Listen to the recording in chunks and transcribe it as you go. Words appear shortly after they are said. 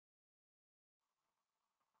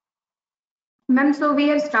Ma'am, so we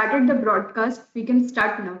have started the broadcast. We can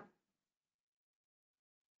start now.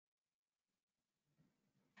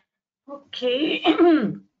 Okay.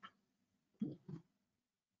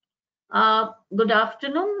 Good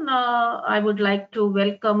afternoon. I would like to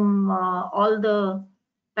welcome all the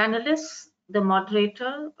panelists, the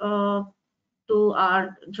moderator, to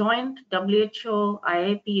our joint WHO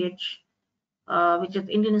IIPH, which is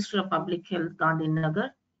Indian Institute of Public Health,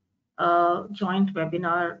 Gandhinagar, joint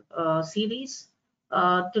webinar series.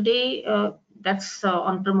 Today, that's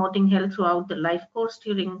on promoting health throughout the life course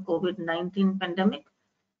during COVID-19 pandemic.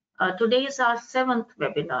 Today is our 7th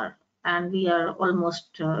webinar, and we are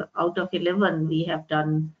almost out of 11. We have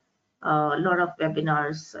done a lot of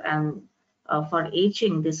webinars, and for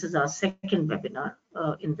aging, this is our second webinar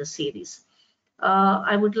in the series.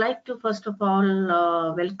 I would like to first of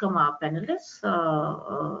all welcome our panelists,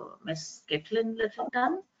 Ms. Kathleen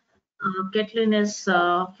Littleton. Kathleen is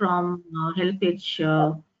from HelpAge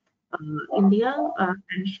India,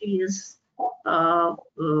 and she is,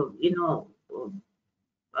 you know,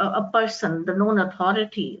 a person, the known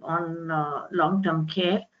authority on long-term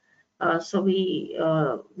care. So we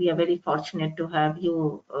are very fortunate to have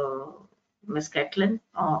you, Ms. Catlin,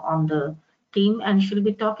 on the team, and she'll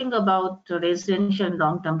be talking about residential and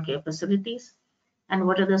long-term care facilities and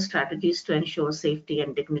what are the strategies to ensure safety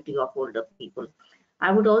and dignity of older people.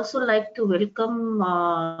 I would also like to welcome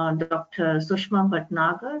Dr. Sushma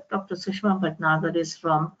Bhatnagar. Dr. Sushma Bhatnagar is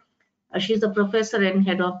from she's a professor and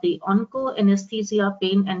head of the Onco Anesthesia,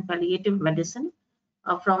 Pain and Palliative Medicine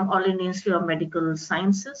from All Indian Institute of Medical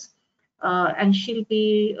Sciences. And she'll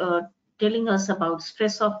be telling us about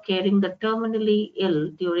stress of caring the terminally ill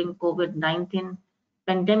during COVID-19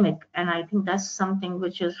 pandemic. And I think that's something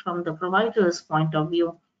which is from the provider's point of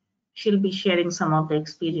view. She'll be sharing some of the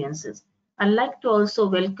experiences. I'd like to also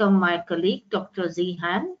welcome my colleague, Dr.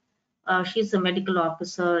 Zihan. She's a medical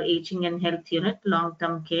officer, Aging and Health Unit,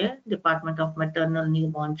 Long-Term Care, Department of Maternal,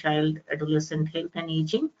 Newborn, Child, Adolescent Health and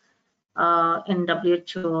Aging in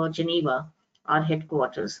WHO Geneva, our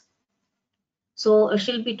headquarters. So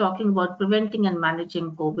she'll be talking about preventing and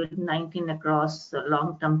managing COVID-19 across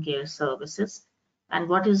long-term care services and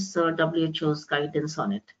what is WHO's guidance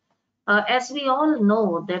on it. As we all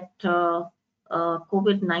know that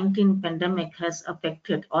COVID-19 pandemic has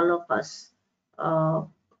affected all of us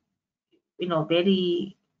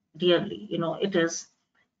very dearly. It is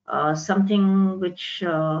something which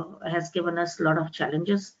has given us a lot of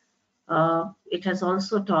challenges. It has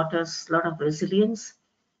also taught us a lot of resilience.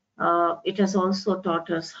 It has also taught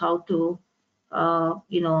us how to,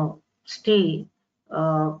 stay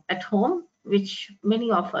at home, which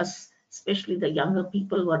many of us, especially the younger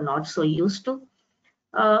people, were not so used to.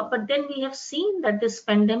 But then we have seen that this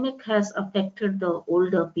pandemic has affected the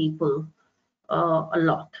older people a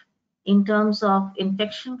lot in terms of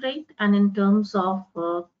infection rate and in terms of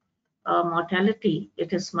mortality.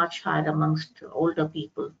 It is much higher amongst older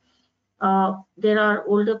people. There are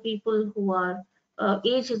older people who are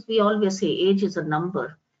age is, we always say age is a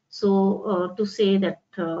number. So to say that,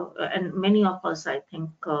 and many of us, I think,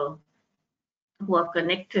 who are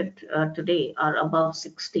connected today are above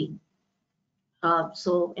 60.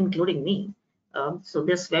 So including me. So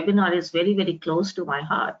this webinar is very, very close to my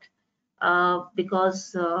heart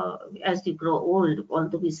because as we grow old,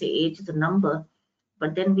 although we say age is a number,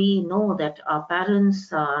 but then we know that our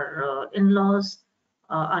parents, our in-laws,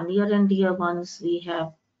 our near and dear ones, we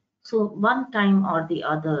have, so one time or the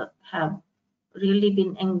other have really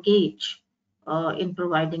been engaged in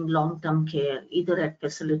providing long-term care, either at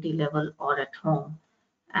facility level or at home.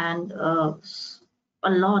 And a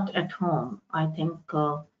lot at home, I think,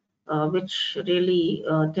 which really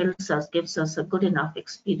gives us a good enough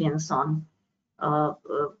experience on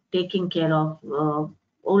taking care of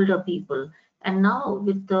older people. And now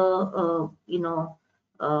with the,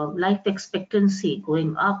 life expectancy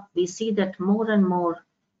going up, we see that more and more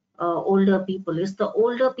older people, it's the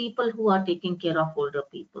older people who are taking care of older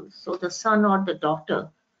people. So the son or the daughter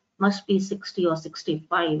must be 60 or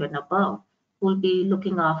 65 and above, who will be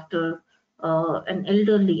looking after an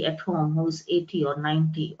elderly at home who is 80 or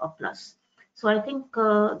 90 or plus. So I think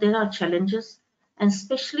there are challenges, and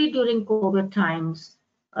especially during COVID times,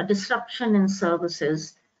 disruption in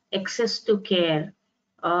services, access to care,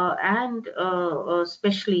 and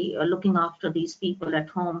especially looking after these people at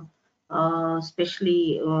home,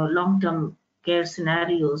 especially long-term care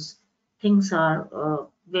scenarios, things are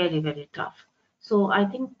very, very tough. So I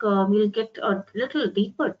think we'll get a little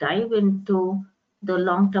deeper dive into the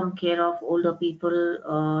long-term care of older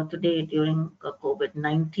people today during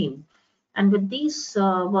COVID-19. And with these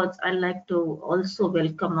words, I'd like to also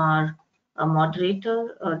welcome our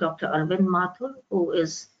moderator, Dr. Arvind Mathur, who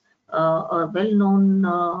is a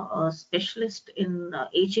well-known specialist in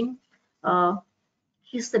aging.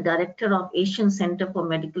 He's the director of Asian Center for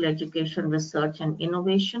Medical Education Research and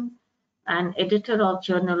Innovation and editor of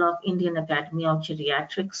Journal of Indian Academy of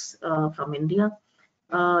Geriatrics from India.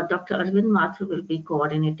 Dr. Arvind Mathur will be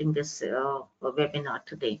coordinating this webinar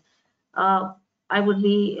today. I would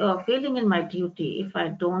be failing in my duty if I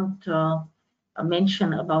don't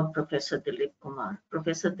mention about Professor Dilip Kumar.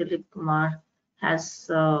 Professor Dilip Kumar is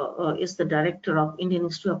the director of Indian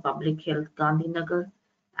Institute of Public Health, Gandhinagar,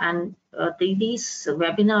 and these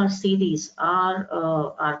webinar series are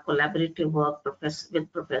our collaborative work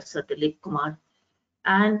with Professor Dilip Kumar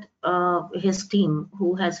and his team,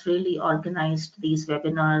 who has really organized these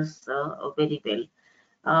webinars very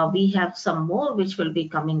well. We have some more which will be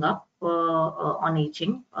coming up on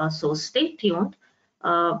aging, so stay tuned.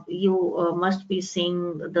 You must be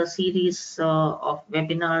seeing the series of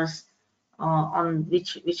webinars on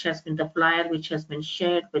which has been the flyer which has been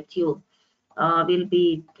shared with you. We'll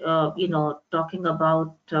be talking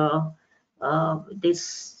about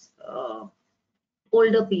this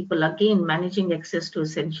older people, again managing access to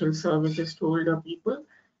essential services to older people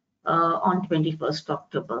on 21st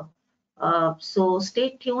October. So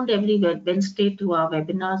stay tuned every Wednesday to our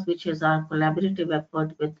webinars, which is our collaborative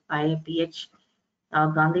effort with IAPH,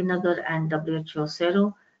 Gandhinagar and WHO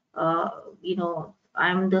Sero.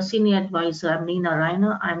 I'm the senior advisor, I'm Nina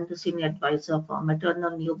Rainer. I'm the senior advisor for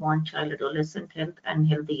maternal, newborn, child, adolescent health and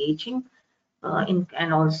healthy aging,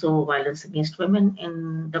 and also violence against women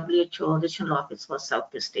in WHO Regional Office for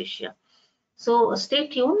Southeast Asia. So stay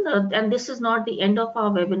tuned, and this is not the end of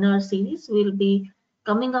our webinar series. We'll be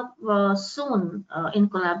coming up soon in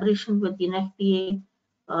collaboration with UNFPA,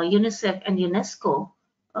 UNICEF and UNESCO,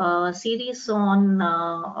 series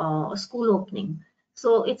on school opening.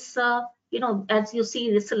 So it's, as you see,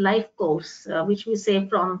 it's a life course, which we say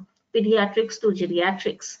from pediatrics to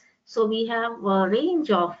geriatrics. So we have a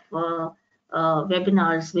range of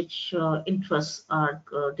webinars which interest our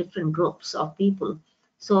different groups of people.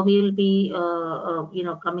 So we will be,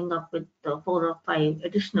 coming up with 4 or 5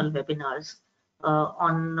 additional webinars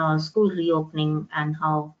on school reopening and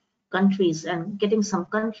how countries and getting some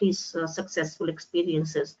countries successful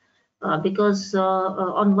experiences. Because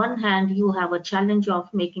on one hand, you have a challenge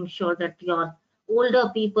of making sure that your older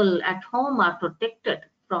people at home are protected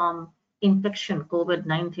from infection,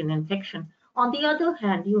 COVID-19 infection. On the other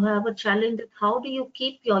hand, you have a challenge: how do you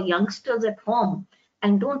keep your youngsters at home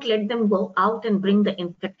and don't let them go out and bring the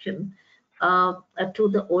infection to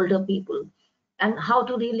the older people, and how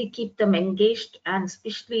to really keep them engaged? And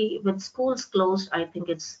especially with schools closed, I think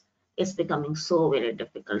it's becoming so very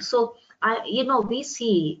difficult. So we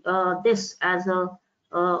see this as a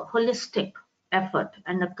holistic effort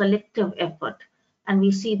and a collective effort, and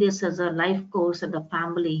we see this as a life course and a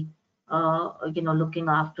family looking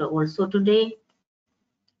after also. Today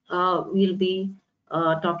we'll be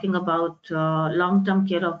talking about long-term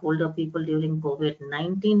care of older people during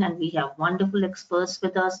COVID-19, and we have wonderful experts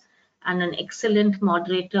with us and an excellent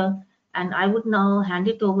moderator. And I would now hand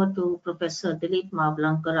it over to Professor Dilip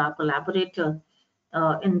Mavlankar, our collaborator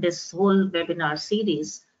in this whole webinar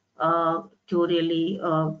series, to really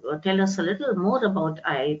tell us a little more about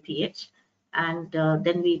IAPH. And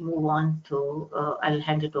then we move on to, I'll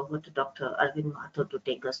hand it over to Dr. Arvind Mathur to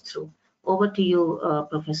take us through. Over to you,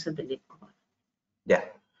 Professor Dilip Kumar.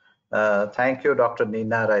 Yeah, thank you, Dr.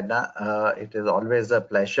 Nina Raina. It is always a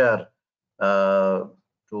pleasure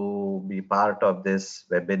to be part of this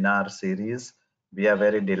webinar series. We are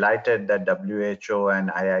very delighted that WHO and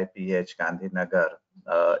IIPH Gandhinagar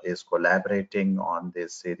is collaborating on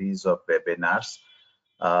this series of webinars.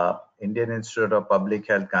 Indian Institute of Public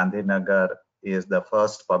Health Gandhinagar is the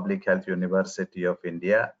first public health university of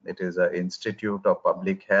India. It is an institute of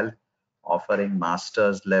public health offering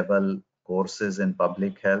master's level courses in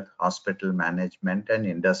public health, hospital management, and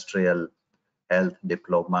industrial health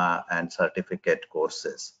diploma and certificate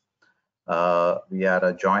courses. We are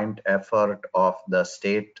a joint effort of the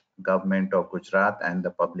state government of Gujarat and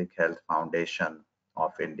the Public Health Foundation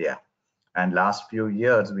of India. And last few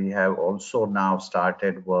years, we have also now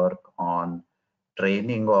started work on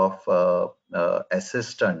training of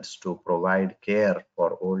assistants to provide care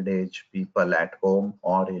for old age people at home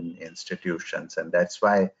or in institutions. And that's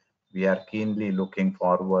why we are keenly looking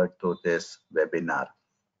forward to this webinar.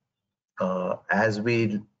 As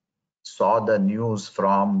we saw the news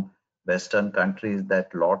from Western countries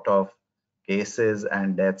that lot of cases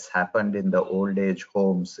and deaths happened in the old age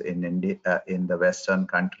homes in India, in the Western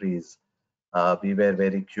countries we were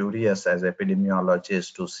very curious as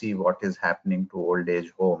epidemiologists to see what is happening to old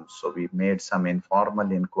age homes. So we made some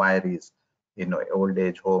informal inquiries in old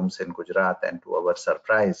age homes in Gujarat, and to our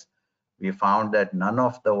surprise, we found that none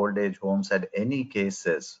of the old age homes had any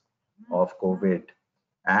cases of COVID,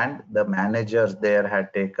 and the managers there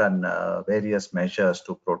had taken various measures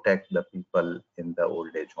to protect the people in the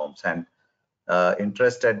old age homes. And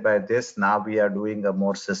interested by this, now we are doing a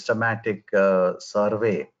more systematic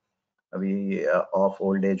survey of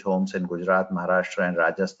old age homes in Gujarat, Maharashtra, and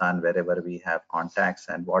Rajasthan, wherever we have contacts.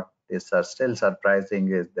 And what is still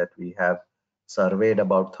surprising is that we have surveyed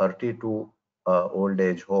about 32 old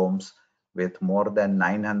age homes with more than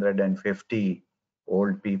 950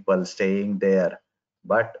 old people staying there,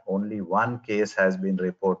 but only one case has been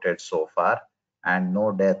reported so far, and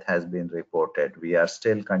no death has been reported. We are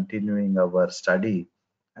still continuing our study,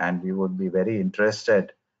 and we would be very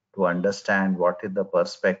interested to understand what is the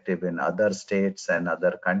perspective in other states and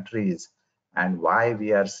other countries, and why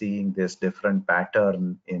we are seeing this different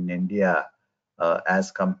pattern in India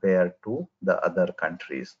as compared to the other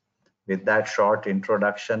countries. With that short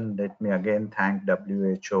introduction, let me again thank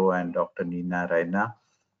WHO and Dr. Neena Raina,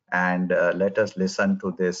 and let us listen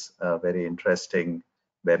to this very interesting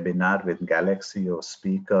webinar with galaxy of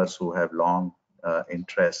speakers who have long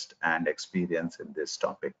interest and experience in this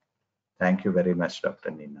topic. Thank you very much, Dr.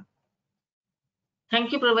 Neena.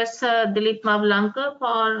 Thank you, Professor Dilip Mavlankar,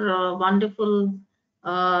 for wonderful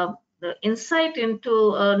insight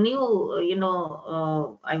into a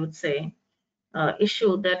new, I would say,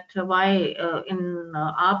 issue that why in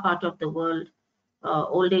our part of the world,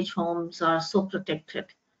 old age homes are so protected.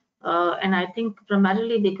 And I think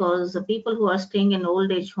primarily because the people who are staying in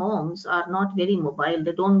old age homes are not very mobile,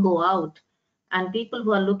 they don't go out. And people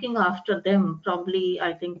who are looking after them probably,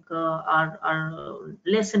 I think, are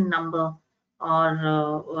less in number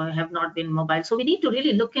or have not been mobile. So we need to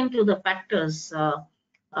really look into the factors,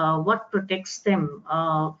 what protects them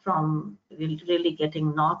from really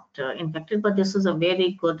getting not infected. But this is a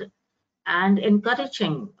very good and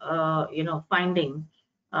encouraging, finding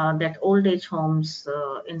that old age homes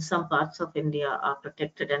in some parts of India are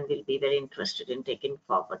protected, and we'll be very interested in taking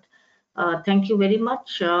forward. Thank you very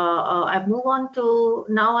much. I move on to,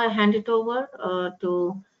 now I hand it over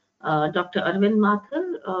to Dr. Arvind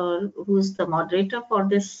Mathur, who is the moderator for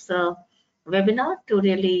this webinar, to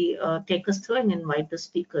really take us through and invite the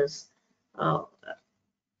speakers.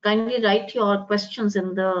 Kindly write your questions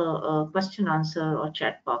in the question answer or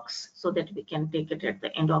chat box so that we can take it at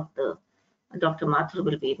the end of the, Dr. Mathur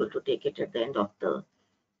will be able to take it at the end of the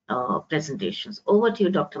presentations. Over to you,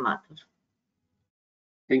 Dr. Mathur.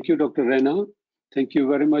 Thank you, Dr. Raina. Thank you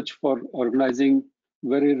very much for organizing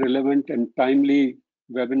very relevant and timely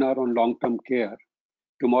webinar on long-term care.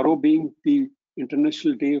 Tomorrow being the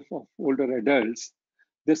International Day of Older Adults,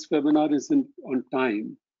 this webinar is on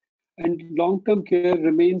time. And long-term care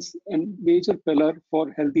remains a major pillar for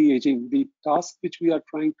healthy aging. The task which we are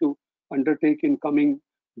trying to undertake in coming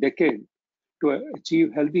decade to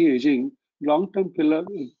achieve healthy aging, long-term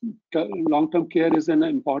care is an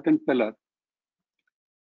important pillar.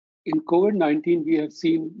 In COVID-19, we have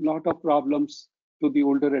seen a lot of problems to the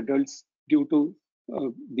older adults due to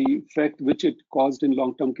the effect which it caused in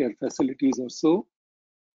long-term care facilities or so.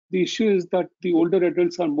 The issue is that the older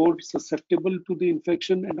adults are more susceptible to the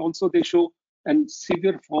infection, and also they show a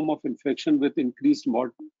severe form of infection with increased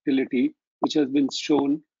mortality, which has been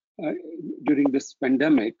shown during this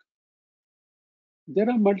pandemic. There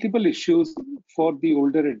are multiple issues for the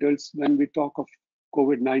older adults when we talk of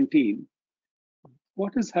COVID-19.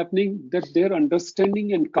 What is happening that their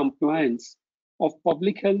understanding and compliance of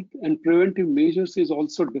public health and preventive measures is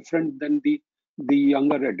also different than the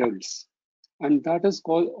younger adults. And that is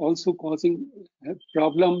also causing a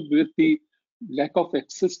problem with the lack of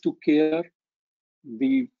access to care,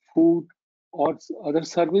 the food or other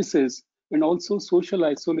services, and also social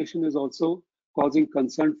isolation is also causing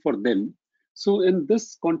concern for them. So in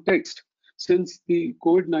this context, since the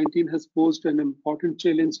COVID-19 has posed an important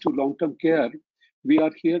challenge to long-term care, we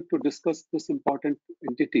are here to discuss this important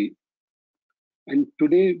entity. And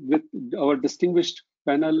today, with our distinguished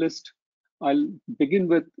panelists, I'll begin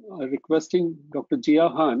with requesting Dr.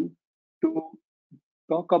 Jia Han to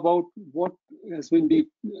talk about what has been the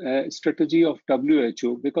strategy of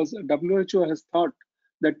WHO, because WHO has thought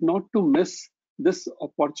that not to miss this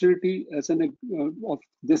opportunity as of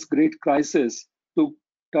this great crisis to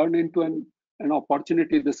turn into an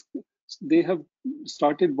opportunity. They have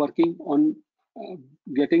started working on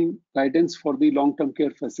getting guidance for the long-term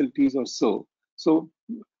care facilities or so. So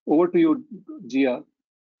over to you, Jia.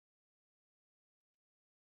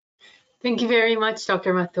 Thank you very much,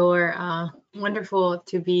 Dr. Mathur. Wonderful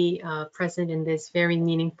to be present in this very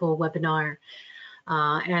meaningful webinar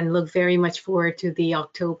and look very much forward to the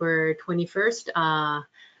October 21st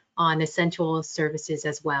on essential services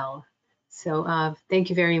as well. So thank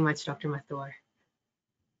you very much, Dr. Mathur.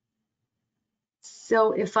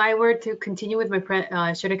 So if I were to continue with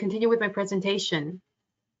my, should I continue with my presentation?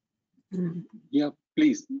 Yeah,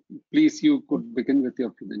 please, you could begin with your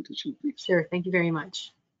presentation, please. Sure, thank you very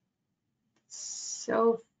much.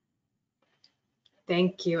 So,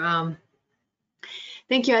 thank you.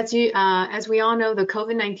 Thank you. As we all know, the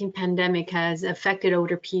COVID-19 pandemic has affected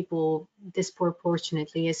older people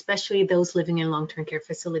disproportionately, especially those living in long-term care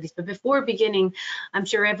facilities. But before beginning, I'm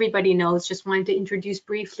sure everybody knows, just wanted to introduce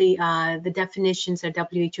briefly the definitions that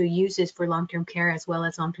WHO uses for long-term care as well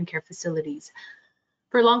as long-term care facilities.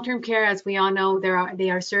 For long-term care, as we all know, they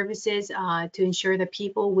are services to ensure that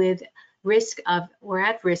people with risk of or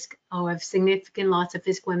at risk of significant loss of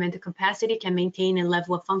physical and mental capacity can maintain a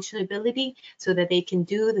level of functionability so that they can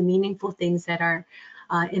do the meaningful things that are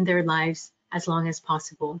in their lives as long as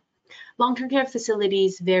possible. Long-term care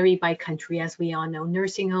facilities vary by country, as we all know.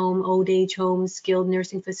 Nursing home, old age homes, skilled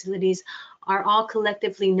nursing facilities are all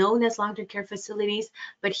collectively known as long-term care facilities,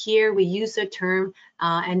 but here we use the term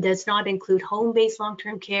and does not include home-based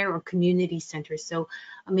long-term care or community centers. So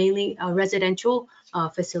mainly residential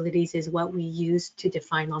facilities is what we use to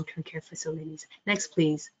define long-term care facilities. Next,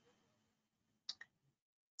 please.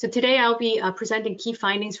 So today I'll be presenting key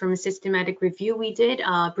findings from a systematic review we did,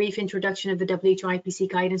 a brief introduction of the WHO IPC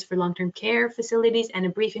guidance for long-term care facilities, and a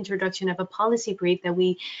brief introduction of a policy brief that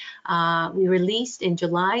we released in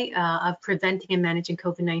July of preventing and managing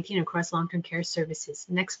COVID-19 across long-term care services.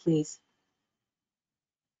 Next, please.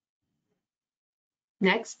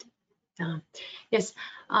 Next. Yes,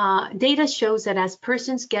 data shows that as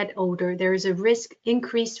persons get older, there is a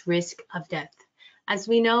increased risk of death. As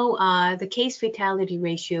we know, the case fatality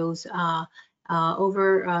ratios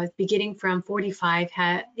beginning from 45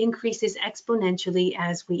 increases exponentially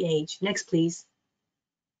as we age. Next, please.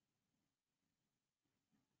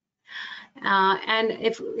 And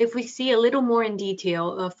if we see a little more in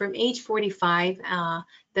detail, from age 45,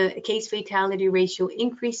 the case fatality ratio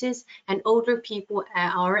increases and older people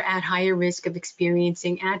are at higher risk of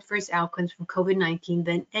experiencing adverse outcomes from COVID-19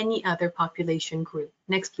 than any other population group.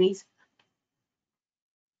 Next, please.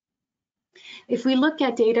 If we look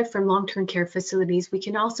at data from long-term care facilities, we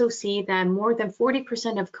can also see that more than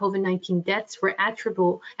 40% of COVID-19 deaths were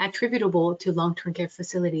attributable to long-term care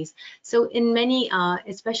facilities. So in many,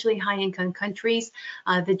 especially high-income countries,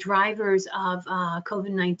 the drivers of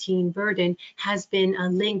COVID-19 burden has been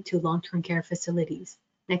linked to long-term care facilities.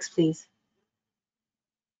 Next, please.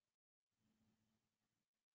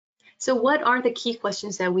 So what are the key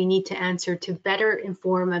questions that we need to answer to better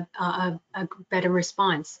inform a better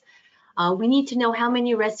response? We need to know how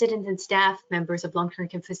many residents and staff members of long-term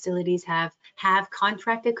care facilities have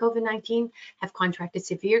contracted COVID-19, have contracted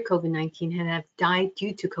severe COVID-19, and have died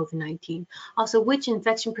due to COVID-19. Also, which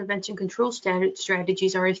infection prevention control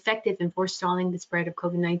strategies are effective in forestalling the spread of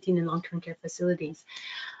COVID-19 in long-term care facilities.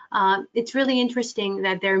 It's really interesting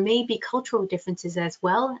that there may be cultural differences as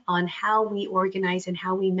well on how we organize and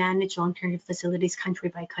how we manage long-term facilities country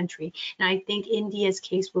by country. And I think India's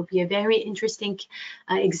case will be a very interesting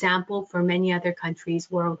example for many other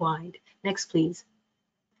countries worldwide. Next, please.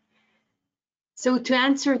 So to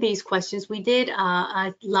answer these questions, we did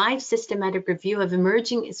a live systematic review of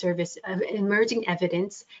emerging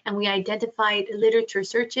evidence, and we identified literature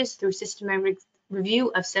searches through systematic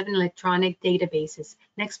review of 7 electronic databases.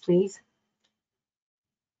 Next, please.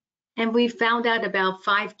 And we found out about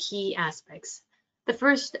 5 key aspects. The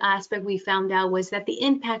first aspect we found out was that the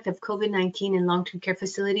impact of COVID-19 in long-term care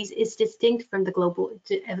facilities is distinct from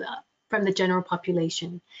the general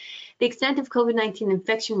population. The extent of COVID-19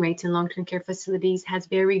 infection rates in long-term care facilities has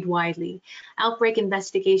varied widely. Outbreak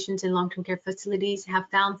investigations in long-term care facilities have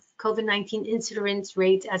found COVID-19 incidence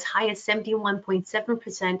rates as high as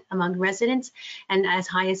 71.7% among residents and as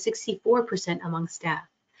high as 64% among staff.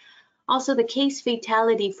 Also, the case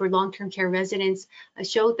fatality for long-term care residents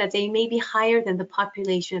showed that they may be higher than the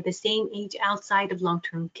population of the same age outside of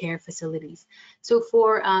long-term care facilities. So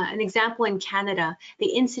for an example, in Canada, the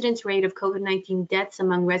incidence rate of COVID-19 deaths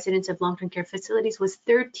among residents of long-term care facilities was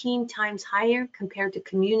 13 times higher compared to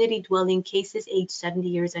community dwelling cases aged 70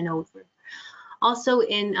 years and over. Also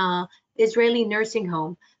in Israeli nursing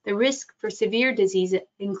home, the risk for severe disease,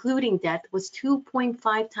 including death, was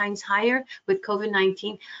 2.5 times higher with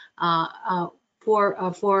COVID-19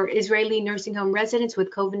 for Israeli nursing home residents with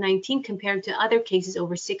COVID-19 compared to other cases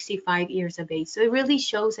over 65 years of age. So it really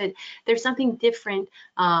shows that there's something different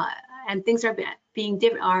and things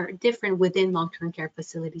are different within long-term care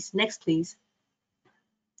facilities. Next, please.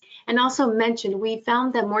 And also mentioned, we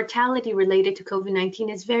found that mortality related to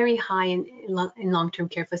COVID-19 is very high in long-term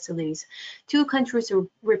care facilities. 2 countries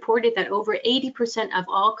reported that over 80% of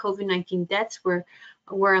all COVID-19 deaths were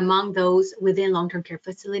among those within long-term care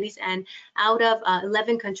facilities. And out of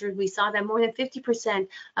 11 countries, we saw that more than 50%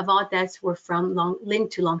 of all deaths were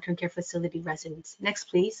linked to long-term care facility residents. Next,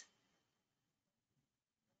 please.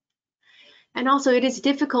 And also, it is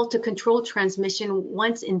difficult to control transmission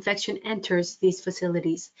once infection enters these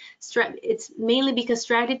facilities. It's mainly because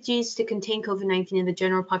strategies to contain COVID-19 in the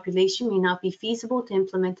general population may not be feasible to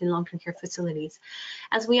implement in long-term care facilities.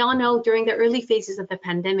 As we all know, during the early phases of the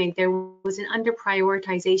pandemic, there was an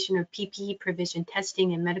under-prioritization of PPE provision,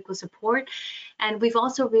 testing, and medical support. And we've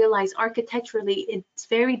also realized architecturally, it's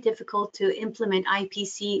very difficult to implement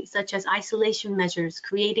IPC, such as isolation measures,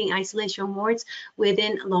 creating isolation wards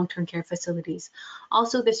within long-term care facilities.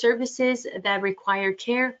 Also, the services that require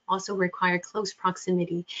care also require close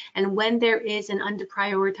proximity. And when there is an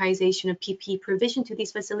under-prioritization of PPE provision to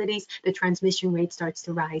these facilities, the transmission rate starts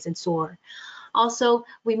to rise and soar. Also,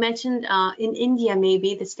 we mentioned in India,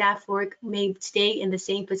 maybe the staff work may stay in the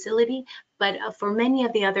same facility, but for many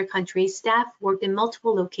of the other countries, staff worked in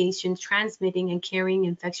multiple locations, transmitting and carrying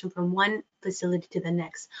infection from one facility to the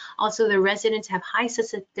next. Also, the residents have high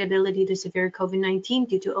susceptibility to severe COVID-19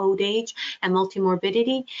 due to old age and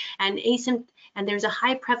multimorbidity, and there's a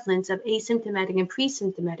high prevalence of asymptomatic and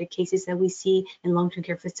pre-symptomatic cases that we see in long-term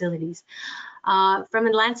care facilities. From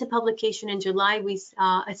a Lancet publication in July,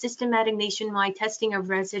 a systematic nationwide testing of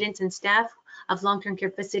residents and staff of long-term care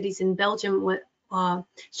facilities in Belgium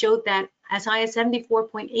showed that as high as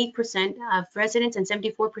 74.8% of residents and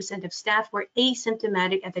 74% of staff were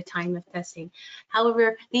asymptomatic at the time of testing.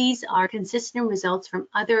 However, these are consistent results from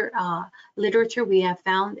other literature we have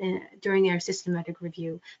found during our systematic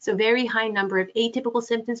review. So very high number of atypical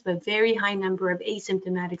symptoms, but very high number of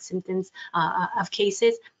asymptomatic symptoms of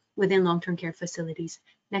cases within long-term care facilities.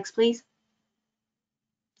 Next, please.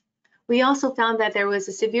 We also found that there was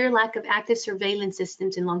a severe lack of active surveillance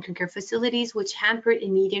systems in long-term care facilities, which hampered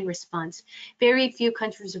immediate response. Very few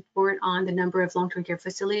countries report on the number of long-term care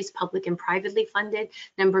facilities, public and privately funded,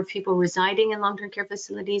 number of people residing in long-term care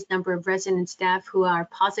facilities, number of resident staff who are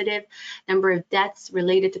positive, number of deaths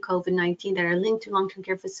related to COVID-19 that are linked to long-term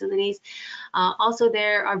care facilities. Also,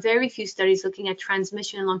 there are very few studies looking at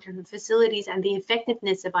transmission in long-term care facilities and the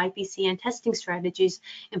effectiveness of IPC and testing strategies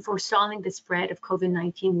in forestalling the spread of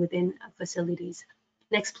COVID-19 within facilities.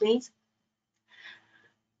 Next, please.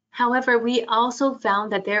 However, we also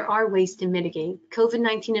found that there are ways to mitigate.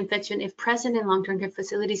 COVID-19 infection, if present in long-term care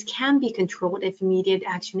facilities, can be controlled if immediate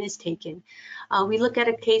action is taken. We look at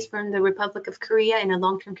a case from the Republic of Korea in a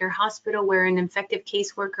long-term care hospital where an infected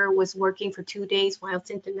caseworker was working for 2 days while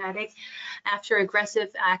symptomatic. After aggressive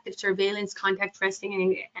active surveillance, contact tracing,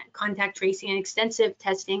 and extensive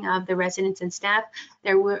testing of the residents and staff,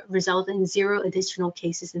 there were resulted in 0 additional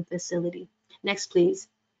cases in facility. Next, please.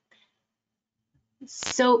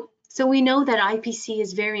 So we know that IPC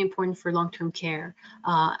is very important for long-term care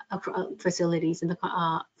facilities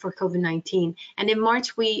for COVID-19. And in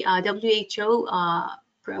March, WHO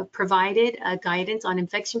provided guidance on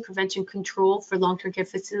infection prevention control for long-term care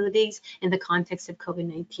facilities in the context of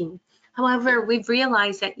COVID-19. However, we've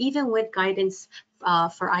realized that even with guidance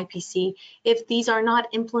for IPC, if these are not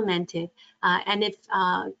implemented and if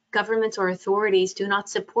governments or authorities do not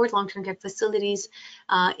support long-term care facilities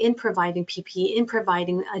in providing PPE, in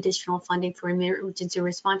providing additional funding for emergency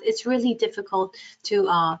response, it's really difficult to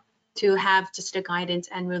have just a guidance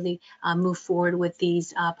and really move forward with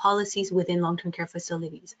these policies within long-term care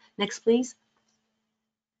facilities. Next, please.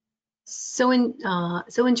 So in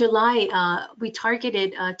July, we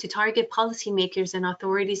targeted to target policymakers and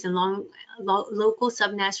authorities and local,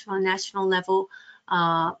 subnational, and national level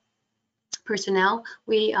personnel.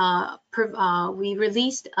 We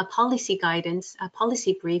released a policy guidance, a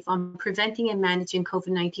policy brief on preventing and managing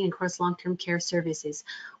COVID-19 across long-term care services.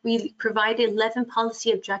 We provided 11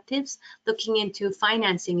 policy objectives looking into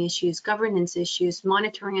financing issues, governance issues,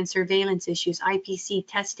 monitoring and surveillance issues, IPC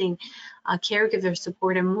testing, caregiver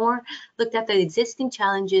support, and more. Looked at the existing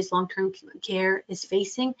challenges long-term care is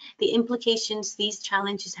facing, the implications these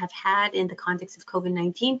challenges have had in the context of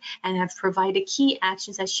COVID-19, and have provided key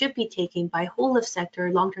actions that should be taken by whole of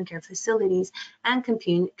sector long-term care facilities and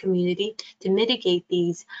community to mitigate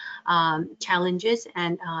these challenges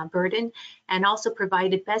and burden, and also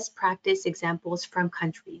provided best practice examples from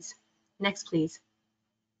countries. Next, please.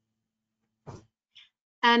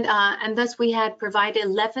 And thus we had provided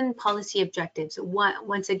 11 policy objectives,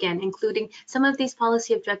 once again, including some of these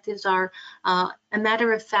policy objectives are a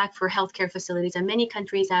matter of fact for healthcare facilities, and many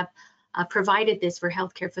countries have provided this for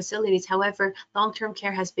healthcare facilities. However, long-term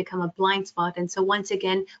care has become a blind spot, and so once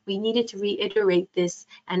again, we needed to reiterate this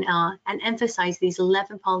and emphasize these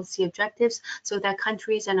 11 policy objectives so that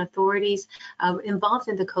countries and authorities involved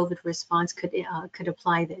in the COVID response could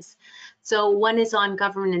apply this. So one is on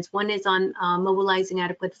governance, one is on mobilizing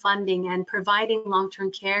adequate funding and providing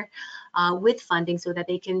long-term care with funding so that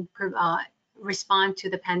they can respond to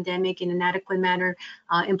the pandemic in an adequate manner,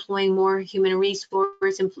 employing more human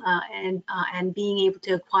resources and being able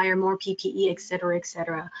to acquire more PPE, et cetera, et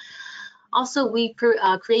cetera. Also, we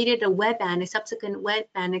created a web annex, a subsequent web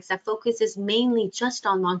annex that focuses mainly just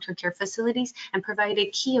on long-term care facilities and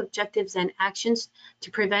provided key objectives and actions to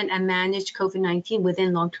prevent and manage COVID-19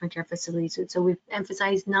 within long-term care facilities. So we've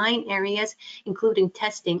emphasized 9 areas, including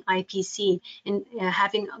testing, IPC, and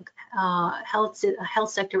having health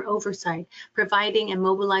sector oversight, providing and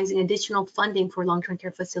mobilizing additional funding for long-term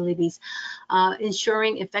care facilities,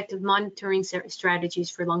 ensuring effective monitoring strategies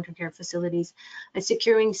for long-term care facilities,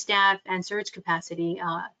 securing staff and surge capacity,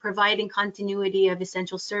 providing continuity of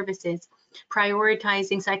essential services,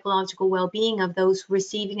 prioritizing psychological well-being of those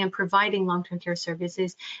receiving and providing long-term care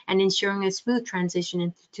services, and ensuring a smooth transition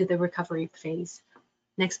into the recovery phase.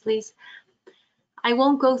 Next, please. I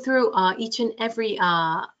won't go through each and every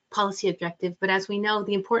policy objective, but as we know,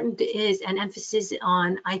 the important is an emphasis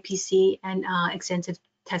on IPC and extensive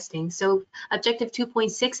testing. So objective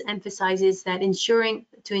 2.6 emphasizes that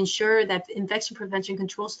to ensure that infection prevention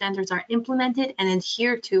control standards are implemented and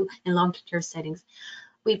adhered to in long-term care settings.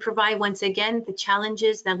 We provide once again the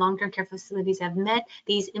challenges that long-term care facilities have met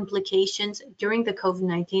these implications during the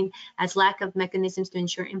COVID-19 as lack of mechanisms to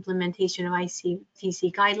ensure implementation of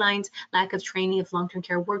ICTC guidelines, lack of training of long-term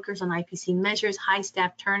care workers on IPC measures, high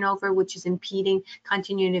staff turnover, which is impeding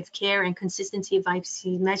continuity of care and consistency of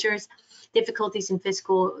IPC measures, difficulties in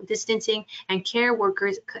physical distancing, and care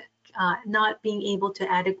workers not being able to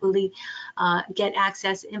adequately get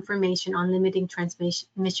access information on limiting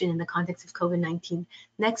transmission in the context of COVID-19.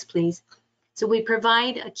 Next, please. So we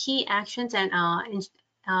provide key actions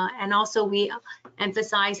and also we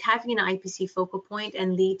emphasize having an IPC focal point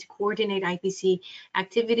and lead to coordinate IPC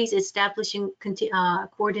activities, establishing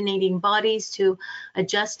coordinating bodies to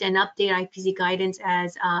adjust and update IPC guidance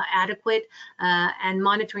as adequate, and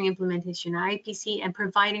monitoring implementation of IPC and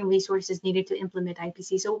providing resources needed to implement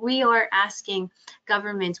IPC. So we are asking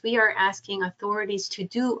governments, we are asking authorities to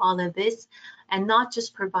do all of this and not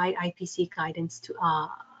just provide IPC guidance to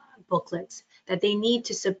booklets, that they need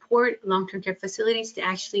to support long-term care facilities to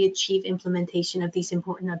actually achieve implementation of these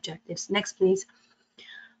important objectives. Next, please.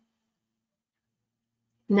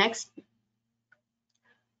 Next.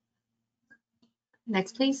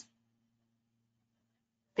 Next, please.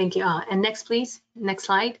 Thank you. And next, please. Next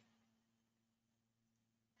slide.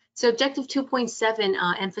 So objective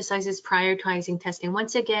 2.7 emphasizes prioritizing testing.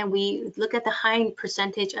 Once again, we look at the high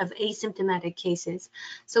percentage of asymptomatic cases.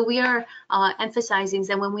 So we are emphasizing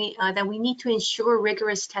that we need to ensure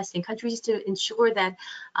rigorous testing. Countries to ensure that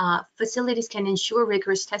facilities can ensure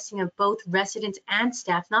rigorous testing of both residents and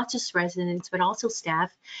staff, not just residents, but also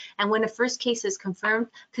staff. And when a first case is confirmed,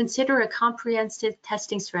 consider a comprehensive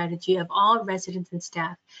testing strategy of all residents and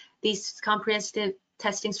staff. These comprehensive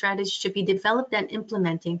testing strategies should be developed and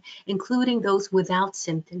implementing, including those without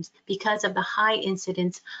symptoms, because of the high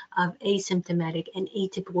incidence of asymptomatic and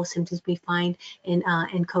atypical symptoms we find in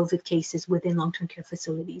COVID cases within long-term care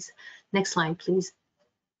facilities. Next slide, please.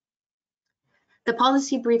 The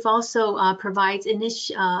policy brief also provides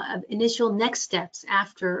initial next steps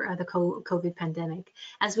after the COVID pandemic.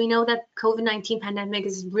 As we know that COVID-19 pandemic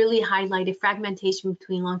has really highlighted fragmentation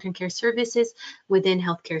between long-term care services within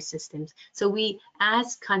healthcare systems. So we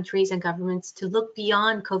ask countries and governments to look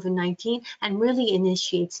beyond COVID-19 and really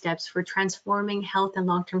initiate steps for transforming health and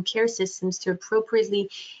long-term care systems to appropriately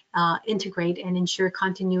integrate and ensure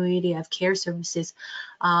continuity of care services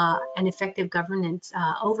and effective governance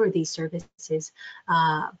over these services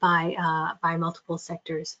by multiple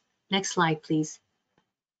sectors. Next slide, please.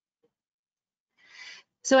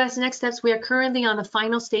 So as next steps, we are currently on the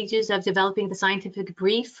final stages of developing the scientific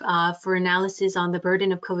brief for analysis on the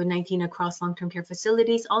burden of COVID-19 across long-term care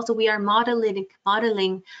facilities. Also, we are modeling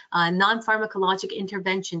non-pharmacologic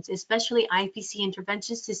interventions, especially IPC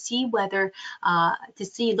interventions, to see whether,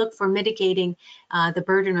 look for mitigating the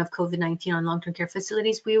burden of COVID-19 on long-term care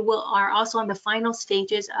facilities. We are also on the final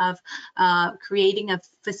stages of creating a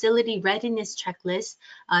facility readiness checklist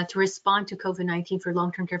to respond to COVID-19 for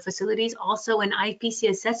long-term care facilities. Also, an IPC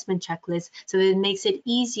assessment checklist, so that it makes it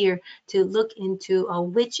easier to look into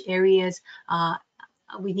which areas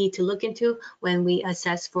we need to look into when we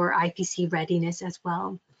assess for IPC readiness as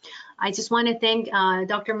well. I just want to thank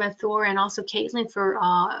Dr. Mathur and also Caitlin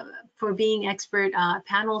for being expert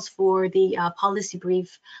panels for the policy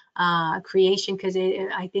brief creation, because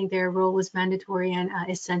I think their role was mandatory and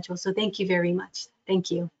essential. So thank you very much.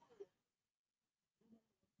 Thank you.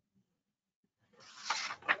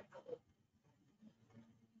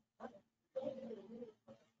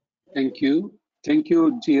 Thank you. Thank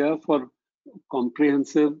you, Gia, for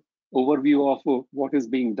comprehensive overview of what is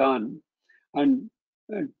being done. And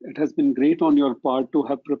it has been great on your part to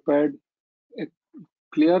have prepared a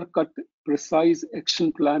clear-cut, precise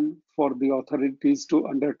action plan for the authorities to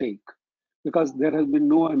undertake, because there has been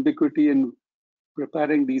no ambiguity in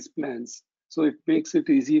preparing these plans. So it makes it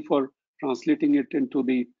easy for translating it into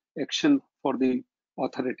the action for the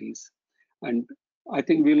authorities. And I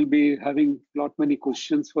think we'll be having many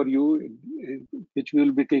questions for you, which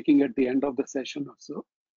we'll be taking at the end of the session also.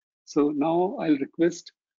 So now I'll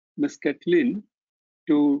request Ms. Kathleen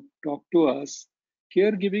to talk to us.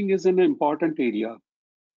 Caregiving is an important area.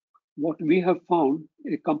 What we have found,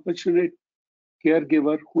 a compassionate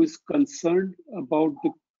caregiver who is concerned about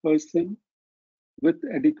the person with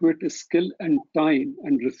adequate skill and time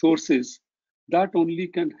and resources, that only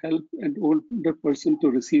can help an older person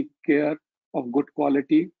to receive care of good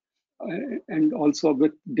quality and also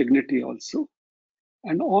with dignity also.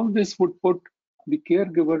 And all this would put the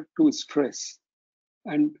caregiver to stress.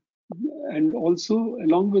 And also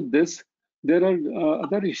along with this, there are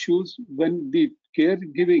other issues. When the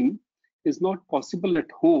caregiving is not possible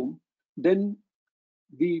at home, then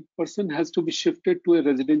the person has to be shifted to a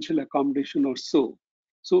residential accommodation or so.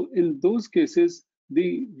 So in those cases,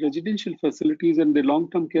 the residential facilities and the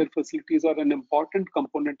long-term care facilities are an important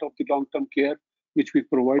component of the long-term care which we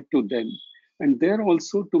provide to them. And there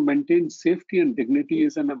also, to maintain safety and dignity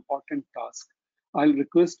is an important task. I'll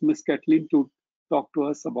request Ms. Kathleen to talk to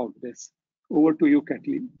us about this. Over to you,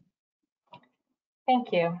 Kathleen.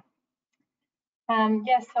 Thank you.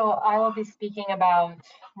 Yes, so I will be speaking about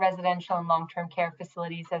residential and long-term care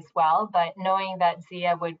facilities as well, but knowing that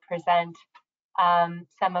Zia would present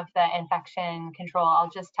some of the infection control, I'll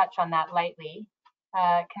just touch on that lightly.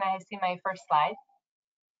 Can I see my first slide?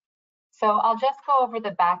 So I'll just go over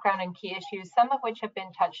the background and key issues, some of which have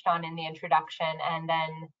been touched on in the introduction, and then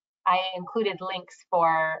I included links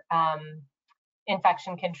for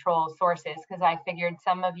infection control sources, because I figured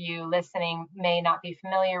some of you listening may not be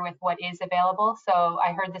familiar with what is available. So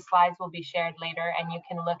I heard the slides will be shared later, and you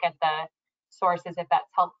can look at the sources if that's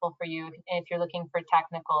helpful for you, if you're looking for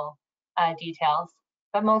technical details.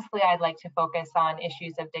 But mostly I'd like to focus on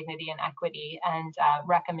issues of dignity and equity and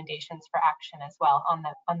recommendations for action as well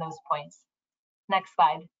on those points. Next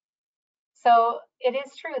slide. So it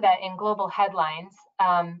is true that in global headlines,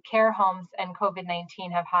 care homes and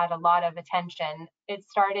COVID-19 have had a lot of attention. It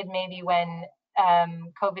started maybe when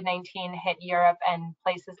COVID-19 hit Europe, and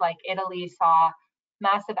places like Italy saw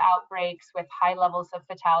massive outbreaks with high levels of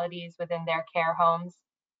fatalities within their care homes.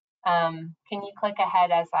 Can you click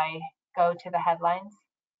ahead as I go to the headlines?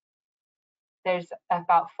 There's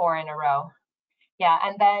about 4 in a row. Yeah,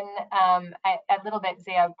 and then a little bit,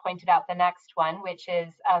 Zia pointed out the next one, which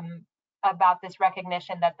is about this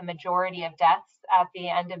recognition that the majority of deaths at the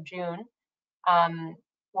end of June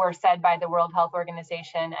were said by the World Health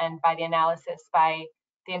Organization and by the analysis by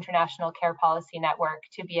the International Care Policy Network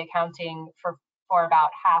to be accounting for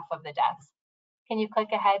about half of the deaths. Can you click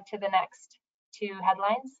ahead to the next 2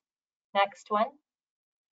 headlines? Next one.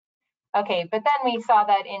 Okay, but then we saw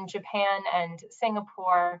that in Japan and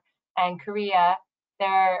Singapore and Korea,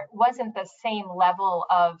 there wasn't the same level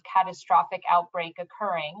of catastrophic outbreak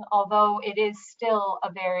occurring, although it is still a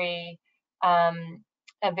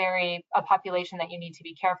population that you need to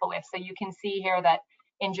be careful with. So you can see here that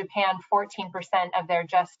in Japan, 14% of their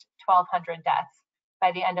just 1,200 deaths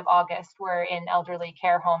by the end of August were in elderly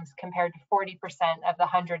care homes, compared to 40% of the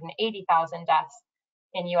 180,000 deaths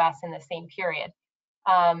in US in the same period.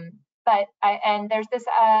 And there's this,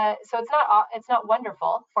 so it's not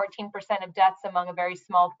wonderful. 14% of deaths among a very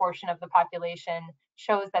small portion of the population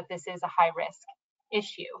shows that this is a high risk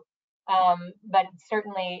issue. But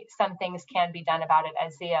certainly some things can be done about it,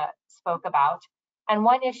 as Zia spoke about. And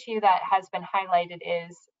one issue that has been highlighted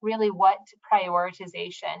is really what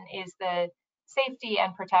prioritization is the safety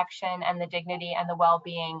and protection and the dignity and the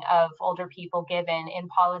well-being of older people given in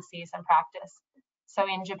policies and practice. So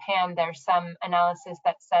in Japan, there's some analysis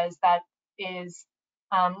that says that is,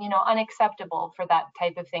 unacceptable for that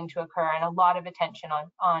type of thing to occur, and a lot of attention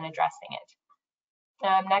on addressing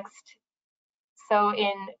it. Next So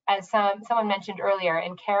as someone mentioned earlier,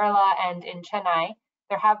 in Kerala and in Chennai,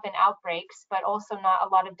 there have been outbreaks, but also not a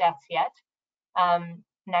lot of deaths yet.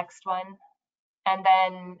 Next one. And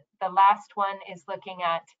then the last one is looking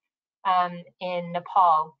at in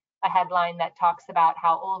Nepal, a headline that talks about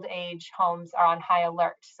how old age homes are on high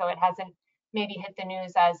alert. So it hasn't maybe hit the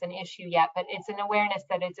news as an issue yet, but it's an awareness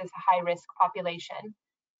that it's a high risk population.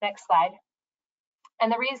 Next slide.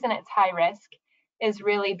 And the reason it's high risk is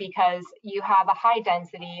really because you have a high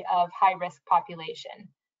density of high risk population.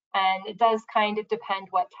 And it does kind of depend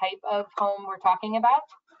what type of home we're talking about.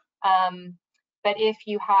 But if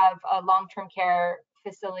you have a long-term care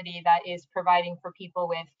facility that is providing for people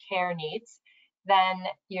with care needs, then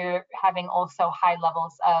you're having also high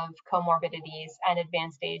levels of comorbidities and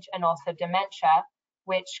advanced age and also dementia,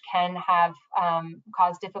 which can have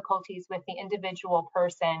cause difficulties with the individual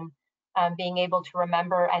person being able to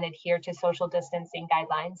remember and adhere to social distancing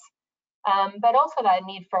guidelines. But also that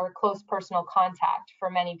need for close personal contact for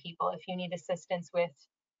many people. If you need assistance with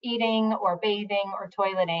eating or bathing or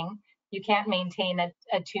toileting, you can't maintain a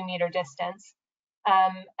 2-meter distance.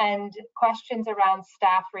 And questions around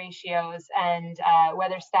staff ratios and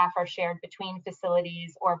whether staff are shared between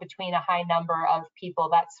facilities or between a high number of people.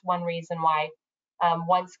 That's one reason why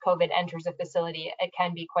once COVID enters a facility, it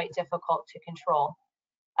can be quite difficult to control.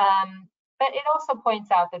 But it also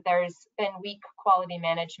points out that there's been weak quality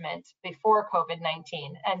management before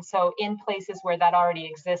COVID-19. And so in places where that already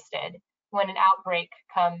existed, when an outbreak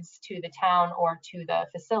comes to the town or to the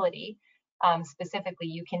facility, specifically,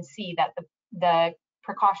 you can see that the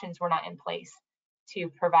precautions were not in place to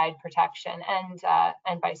provide protection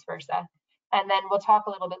and vice versa. And then we'll talk a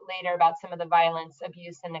little bit later about some of the violence,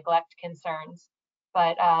 abuse, and neglect concerns,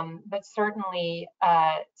 but certainly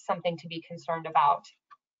something to be concerned about.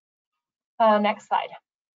 Next slide.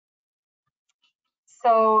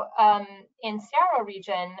 So in Syaro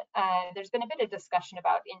region, there's been a bit of discussion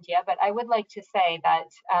about India, but I would like to say that,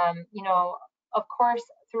 you know, of course,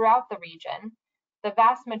 throughout the region, the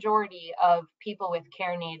vast majority of people with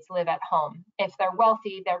care needs live at home. If they're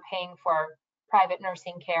wealthy, they're paying for private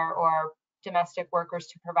nursing care or domestic workers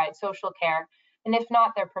to provide social care. And if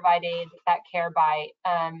not, they're provided that care by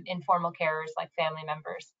informal carers like family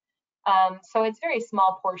members. So it's a very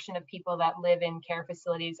small portion of people that live in care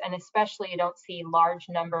facilities, and especially you don't see large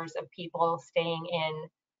numbers of people staying in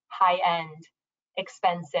high-end,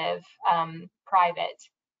 expensive, private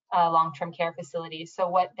long-term care facilities. So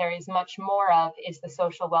what there is much more of is the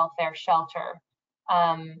social welfare shelter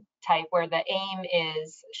type, where the aim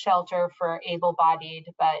is shelter for able-bodied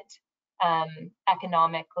but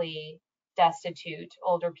economically destitute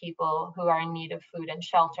older people who are in need of food and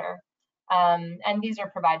shelter. And these are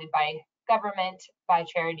provided by government, by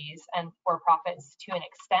charities, and for-profits to an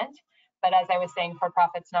extent. But as I was saying,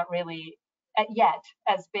 for-profits not really yet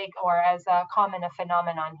as big or as common a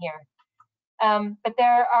phenomenon here. But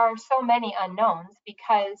there are so many unknowns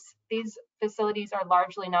because these facilities are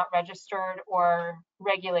largely not registered or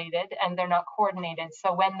regulated, and they're not coordinated.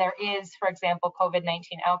 So when there is, for example, COVID-19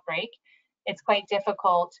 outbreak, it's quite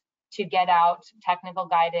difficult to get out technical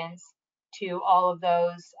guidance to all of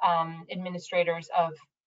those administrators of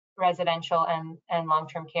residential and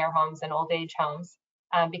long-term care homes and old age homes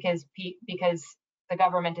because the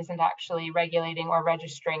government isn't actually regulating or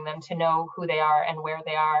registering them to know who they are and where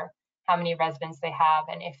they are, how many residents they have,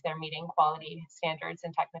 and if they're meeting quality standards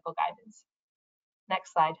and technical guidance.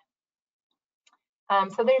 Next slide.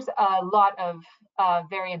 So there's a lot of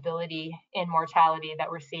variability in mortality that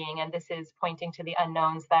we're seeing, and this is pointing to the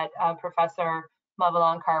unknowns that Professor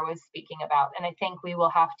Mavalankar was speaking about. And I think we will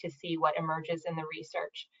have to see what emerges in the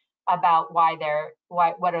research about what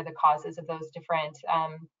are the causes of those different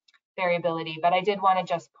variability. But I did want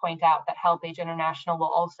to just point out that HelpAge International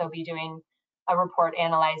will also be doing a report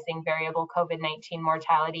analyzing variable COVID-19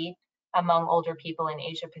 mortality among older people in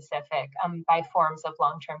Asia Pacific by forms of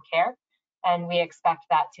long-term care. And we expect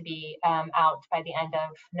that to be out by the end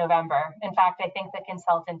of November. In fact, I think the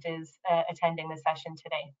consultant is attending the session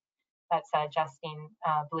today. That's Justine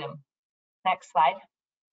Bloom. Next slide.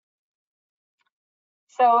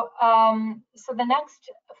 So, so the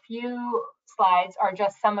next few slides are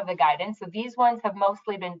just some of the guidance. So these ones have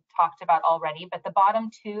mostly been talked about already, but the bottom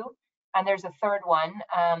two, and there's a third one,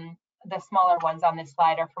 the smaller ones on this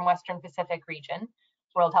slide are from Western Pacific region,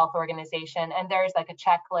 World Health Organization, and there's like a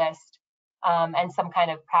checklist and some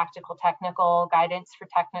kind of practical technical guidance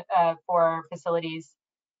for facilities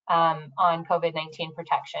on COVID-19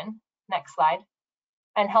 protection. Next slide.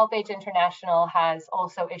 And HelpAge International has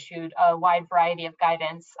also issued a wide variety of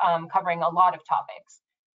guidance covering a lot of topics,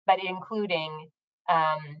 but including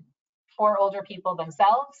for older people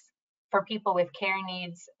themselves, for people with care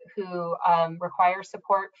needs who require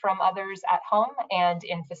support from others at home and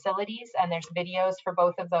in facilities. And there's videos for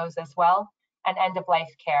both of those as well, and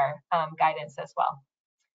end-of-life care guidance as well.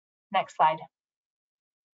 Next slide.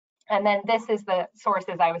 And then this is the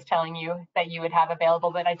sources I was telling you that you would have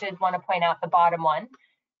available, but I did want to point out the bottom one,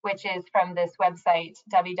 which is from this website,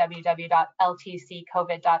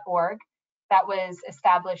 www.ltccovid.org. That was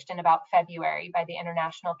established in about February by the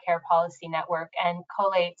International Care Policy Network and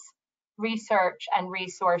collates research and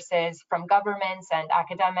resources from governments and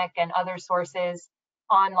academic and other sources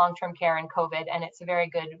on long-term care and COVID. And it's a very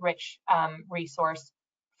good, rich resource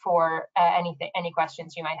for any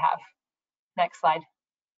questions you might have. Next slide.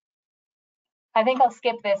 I think I'll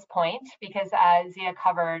skip this point because Zia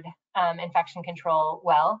covered infection control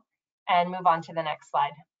well, and move on to the next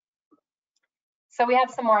slide. So we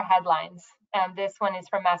have some more headlines. This one is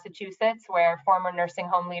from Massachusetts, where former nursing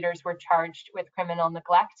home leaders were charged with criminal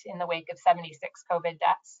neglect in the wake of 76 COVID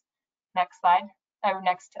deaths. Next slide, or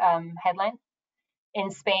next headline.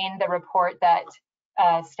 In Spain, the report that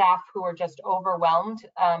staff who were just overwhelmed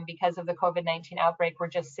because of the COVID-19 outbreak were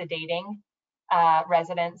just sedating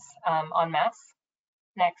residents en masse.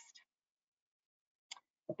 Next.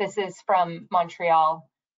 This is from Montreal,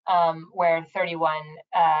 where 31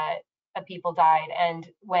 people died, and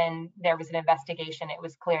when there was an investigation, it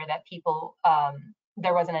was clear that people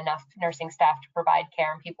there wasn't enough nursing staff to provide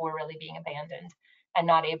care, and people were really being abandoned and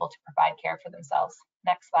not able to provide care for themselves.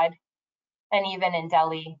 Next slide. And even in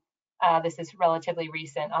Delhi, this is relatively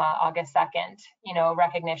recent, August 2nd,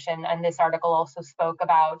 recognition, and this article also spoke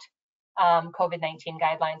about COVID-19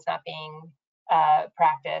 guidelines not being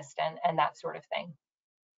practiced and that sort of thing.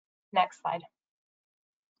 Next slide.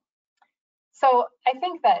 So I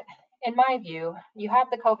think that, in my view, you have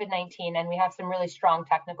the COVID-19 and we have some really strong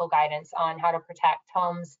technical guidance on how to protect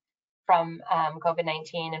homes from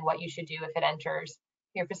COVID-19 and what you should do if it enters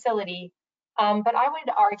your facility. But I would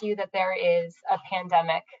argue that there is a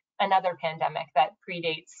pandemic, another pandemic that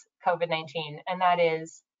predates COVID-19, and that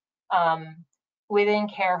is within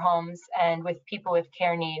care homes and with people with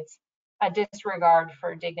care needs, a disregard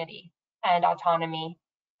for dignity and autonomy.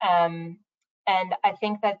 And I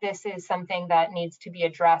think that this is something that needs to be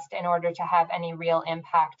addressed in order to have any real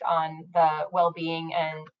impact on the well-being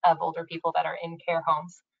of older people that are in care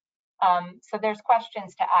homes. So there's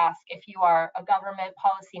questions to ask if you are a government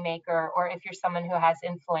policymaker, or if you're someone who has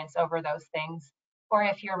influence over those things, or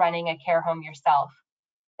if you're running a care home yourself.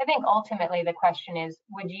 I think ultimately the question is,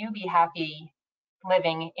 would you be happy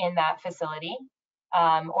living in that facility,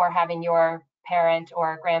 or having your parent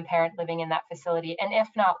or grandparent living in that facility? And if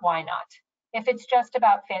not, why not? If it's just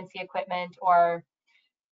about fancy equipment or,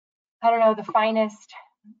 I don't know, the finest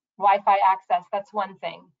Wi-Fi access, that's one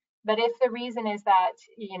thing. But if the reason is that,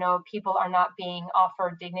 people are not being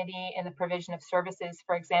offered dignity in the provision of services,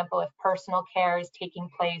 for example, if personal care is taking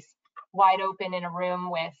place wide open in a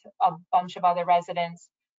room with a bunch of other residents,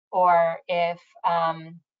 or if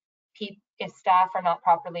staff are not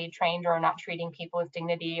properly trained or are not treating people with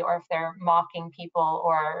dignity, or if they're mocking people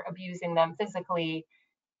or abusing them physically,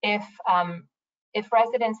 if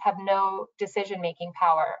residents have no decision-making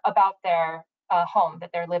power about their home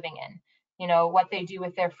that they're living in, what they do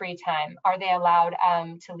with their free time, are they allowed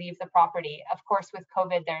to leave the property? Of course, with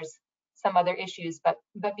COVID, there's some other issues, but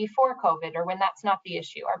before COVID, or when that's not the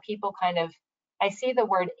issue, are people I see the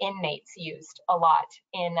word inmates used a lot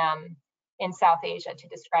in South Asia to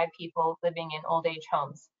describe people living in old age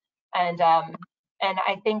homes. And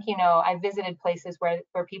I think, I visited places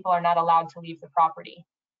where people are not allowed to leave the property.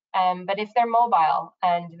 But if they're mobile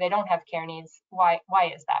and they don't have care needs, why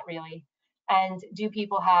is that really? And do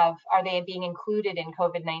people are they being included in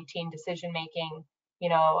COVID-19 decision-making,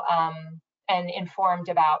 and informed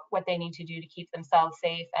about what they need to do to keep themselves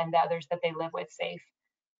safe and the others that they live with safe?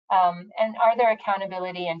 And are there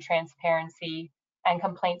accountability and transparency and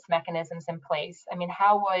complaints mechanisms in place? I mean,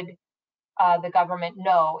 how would the government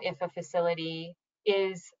know if a facility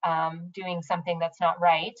is doing something that's not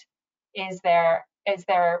right? Is there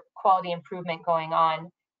quality improvement going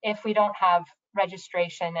on if we don't have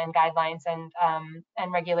registration and guidelines and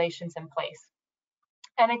regulations in place?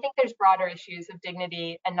 And I think there's broader issues of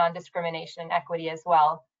dignity and non-discrimination and equity as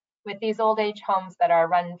well. With these old age homes that are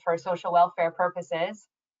run for social welfare purposes,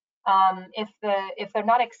 if they're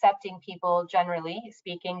not accepting people, generally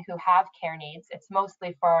speaking, who have care needs, it's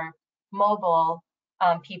mostly for mobile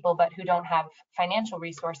people, but who don't have financial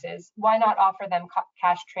resources, why not offer them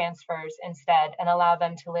cash transfers instead and allow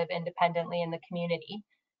them to live independently in the community?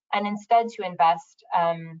 And instead to invest,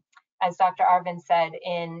 as Dr. Arvind said,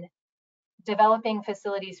 in developing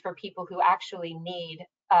facilities for people who actually need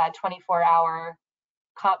 24-hour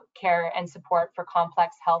care and support for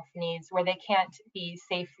complex health needs where they can't be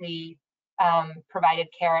safely provided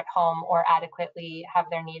care at home or adequately have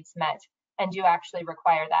their needs met, and do actually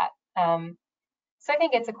require that. So I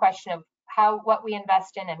think it's a question of what we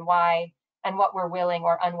invest in and why, and what we're willing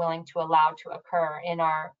or unwilling to allow to occur in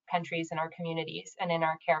our countries and our communities and in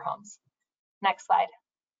our care homes. Next slide.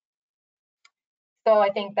 So I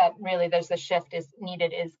think that really there's a shift is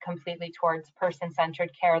needed is completely towards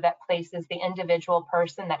person-centered care that places the individual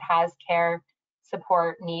person that has care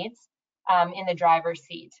support needs in the driver's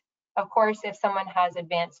seat. Of course, if someone has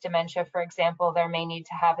advanced dementia, for example, there may need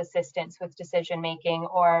to have assistance with decision-making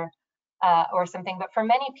or something. But for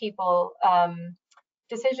many people,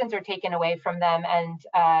 decisions are taken away from them,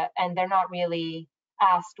 and they're not really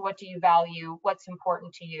asked, what do you value? What's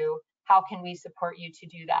important to you? How can we support you to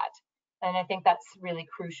do that? And I think that's really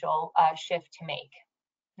crucial shift to make.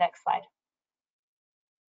 Next slide.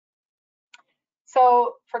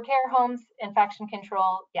 So for care homes, infection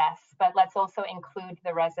control, yes, but let's also include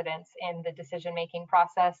the residents in the decision-making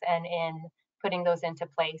process and in putting those into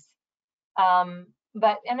place.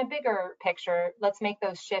 But in a bigger picture, let's make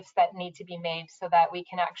those shifts that need to be made so that we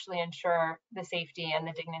can actually ensure the safety and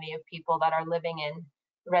the dignity of people that are living in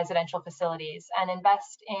residential facilities, and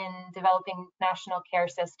invest in developing national care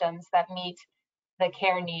systems that meet the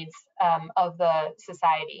care needs of the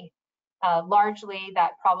society. Largely,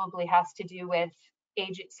 that probably has to do with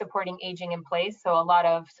supporting aging in place. So a lot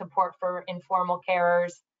of support for informal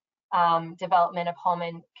carers, development of home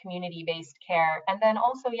and community-based care. And then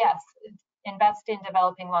also, yes, invest in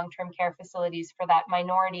developing long-term care facilities for that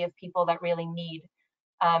minority of people that really need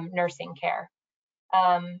nursing care.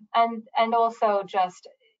 And also just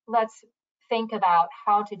let's think about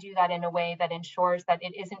how to do that in a way that ensures that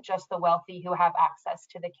it isn't just the wealthy who have access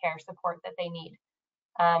to the care support that they need,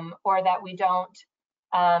 or that we don't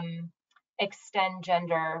extend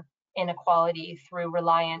gender inequality through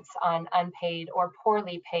reliance on unpaid or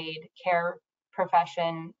poorly paid care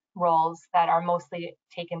profession roles that are mostly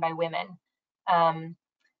taken by women.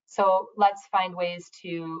 So let's find ways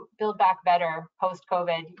to build back better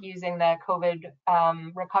post-COVID, using the COVID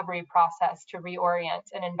recovery process to reorient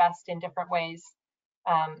and invest in different ways.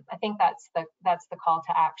 I think that's the call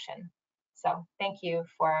to action. So thank you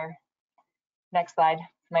for, next slide,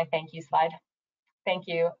 my thank you slide. Thank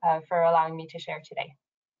you for allowing me to share today.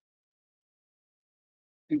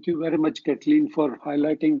 Thank you very much, Kathleen, for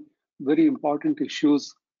highlighting very important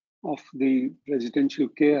issues of the residential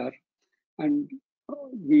care. And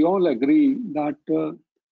we all agree that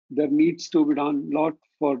there needs to be done a lot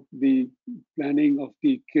for the planning of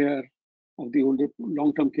the care of the older,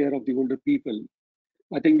 long-term care of the older people.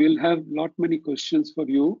 I think we'll have many questions for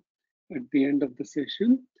you at the end of the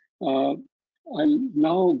session. I'll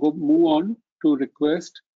now move on to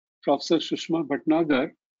request Professor Sushma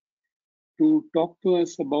Bhatnagar to talk to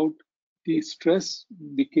us about the stress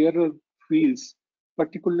the carer feels,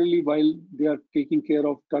 particularly while they are taking care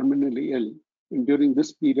of terminally ill and during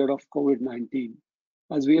this period of COVID-19.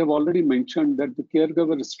 As we have already mentioned, that the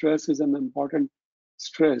caregiver stress is an important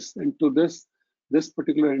stress, and to this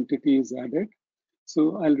particular entity is added.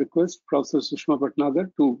 So I'll request Professor Sushma Bhatnagar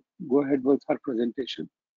to go ahead with her presentation.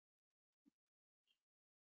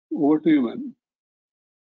 Over to you, ma'am.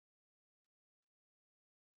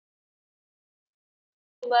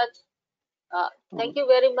 Thank you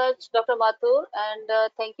very much, Dr. Mathur, and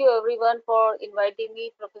thank you everyone for inviting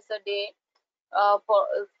me, Professor Day,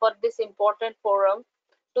 for this important forum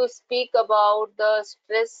to speak about the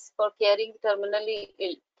stress for caring terminally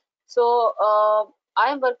ill. So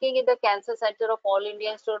I am working in the Cancer Center of All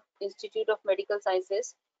India Institute of Medical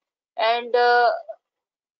Sciences, and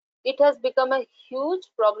it has become a huge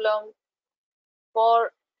problem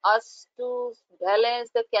for us to balance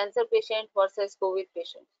the cancer patient versus COVID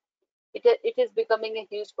patient. It is becoming a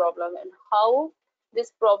huge problem, and how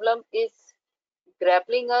this problem is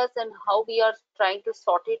grappling us and how we are trying to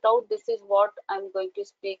sort it out, this is what I'm going to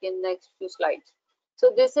speak in next few slides.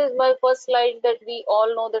 So this is my first slide, that we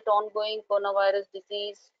all know that ongoing coronavirus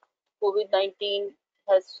disease, COVID-19,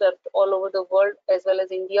 has swept all over the world as well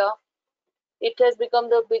as India. It has become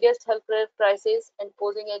the biggest healthcare crisis and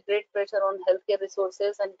posing a great pressure on healthcare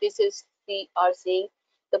resources, and this is we are seeing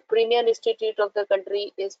the premier institute of the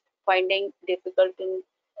country is finding difficult in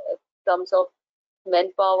terms of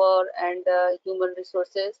manpower and human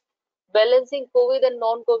resources. Balancing COVID and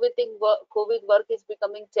non-COVID work is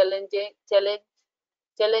becoming challenging,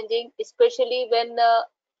 especially when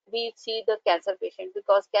we see the cancer patient,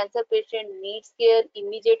 because cancer patient needs care,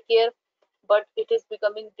 immediate care, but it is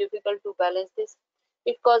becoming difficult to balance this.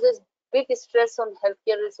 It causes big stress on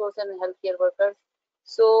healthcare resource and healthcare workers.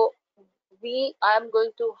 So I am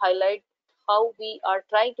going to highlight how we are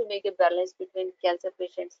trying to make a balance between cancer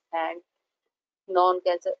patients and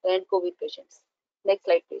non-cancer and COVID patients. Next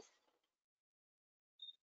slide, please.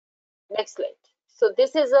 Next slide. So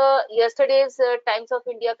this is yesterday's Times of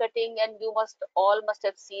India cutting, and you all must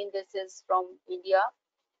have seen this is from India.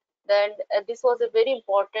 Then this was a very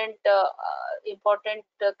important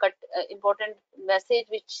important message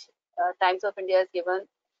which Times of India has given,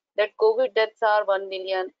 that COVID deaths are 1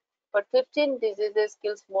 million, but 15 diseases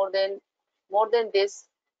kills more than this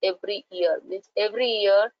every year. Means every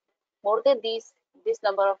year more than this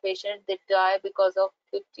number of patients they die because of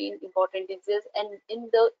 15 important diseases, and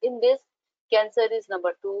in this cancer is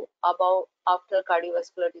number 2 above after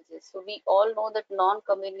cardiovascular disease. So we all know that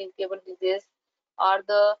non-communicable disease are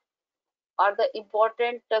the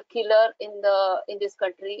important killer in this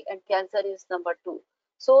country, and cancer is number 2.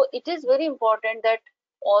 So it is very important that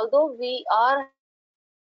although we are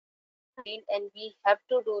and we have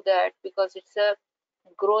to do that because it's a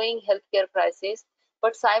growing healthcare crisis,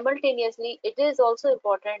 but simultaneously it is also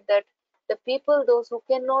important that the people, those who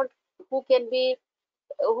can be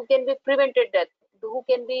prevented death,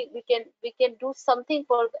 we can do something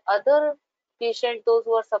for the other patients, those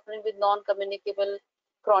who are suffering with non-communicable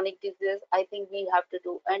chronic disease. I think we have to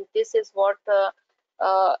do, and this is what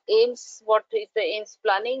what is the AIIMS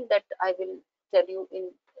planning that I will tell you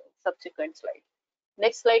in subsequent slide.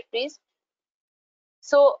 Next slide, please.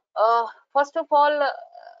 So first of all,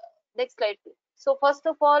 next slide, please. So first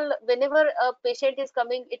of all, whenever a patient is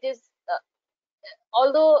coming, it is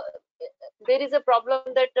although there is a problem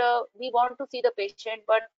that we want to see the patient,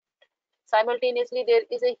 but simultaneously there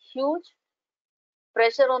is a huge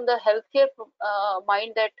pressure on the healthcare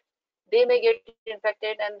mind that they may get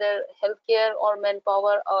infected, and the healthcare or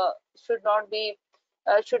manpower should not be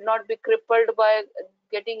crippled by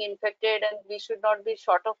getting infected, and we should not be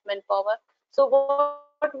short of manpower. So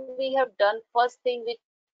what we have done, first thing which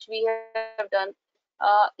we have done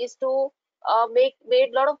is to made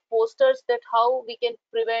a lot of posters that how we can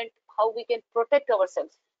prevent, how we can protect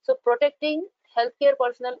ourselves. So protecting healthcare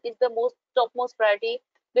personnel is the topmost priority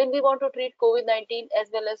when we want to treat COVID-19 as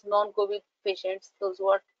well as non-COVID patients, those who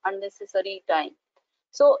are unnecessary dying.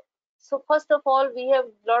 So first of all, we have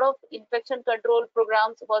a lot of infection control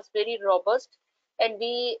programs was very robust, and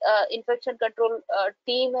we infection control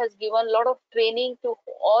team has given a lot of training to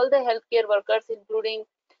all the healthcare workers, including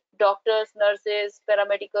doctors, nurses,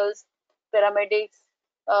 paramedics,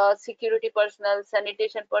 security personnel,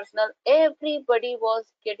 sanitation personnel. Everybody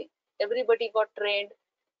got trained.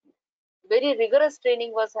 Very rigorous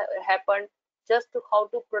training was happened just to how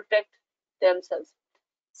to protect themselves.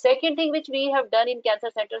 Second thing which we have done in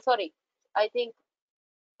cancer center,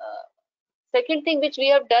 second thing which we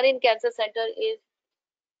have done in cancer center is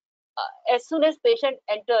as soon as patient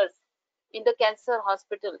enters in the cancer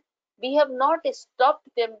hospital, we have not stopped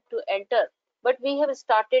them to enter, but we have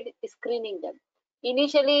started screening them.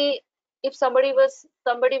 Initially, if somebody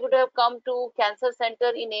would have come to cancer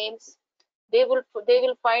center in AIIMS, they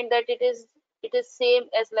will find that it is same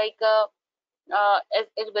as like a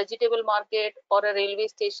vegetable market or a railway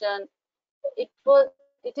station. It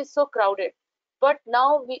is so crowded, but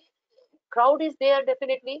now crowd is there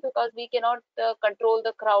definitely because we cannot control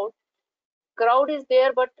the crowd. Crowd is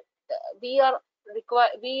there, but we are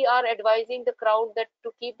advising the crowd that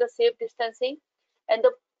to keep the safe distancing, and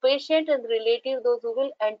the patient and relative, those who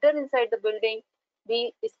will enter inside the building,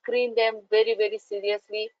 we screen them very, very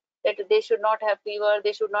seriously, that they should not have fever,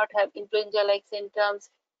 they should not have influenza like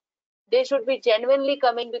symptoms, they should be genuinely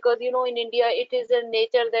coming, because in India it is a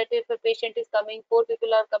nature that if a patient is coming, 4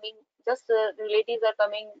 people are coming, just relatives are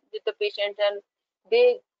coming with the patient, and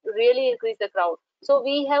they really increase the crowd. So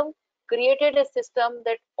we have created a system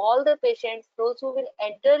that all the patients, those who will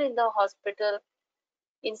enter in the hospital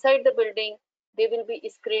inside the building, they will be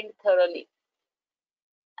screened thoroughly.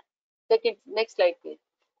 Next slide, please.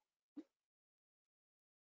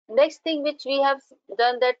 Next thing which we have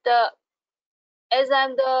done, that as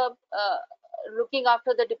I'm the looking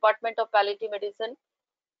after the Department of Palliative Medicine,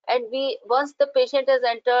 and once the patient has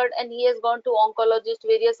entered and he has gone to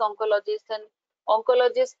various oncologists, and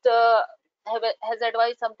oncologist has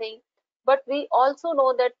advised something, but we also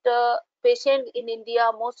know that patient in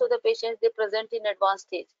India, most of the patients, they present in advanced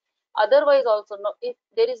stage. Otherwise also, if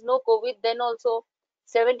there is no COVID, then also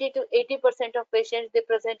 70 to 80% of patients, they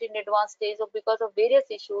present in advanced stage because of various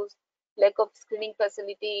issues, lack of screening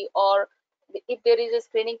facility, or if there is a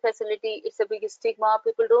screening facility, it's a big stigma,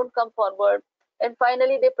 people don't come forward, and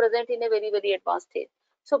finally they present in a very, very advanced stage.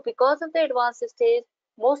 So because of the advanced stage,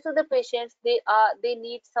 most of the patients, they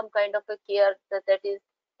need some kind of a care that is,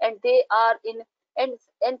 and they are in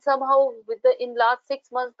and somehow in last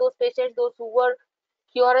 6 months, those patients, those who were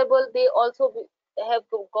curable, they also have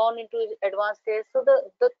gone into advanced stage. So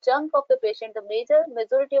the chunk of the patient, the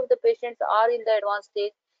majority of the patients are in the advanced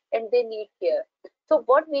stage and they need care. So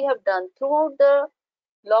what we have done throughout the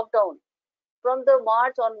lockdown, from the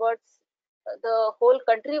March onwards, the whole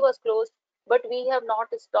country was closed, but we have not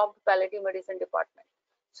stopped palliative medicine department.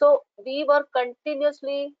 So we were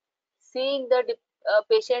continuously seeing the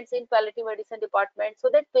patients in palliative medicine department, so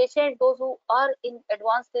that patient, those who are in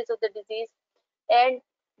advanced stage of the disease, and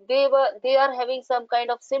they are having some kind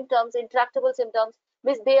of symptoms, intractable symptoms,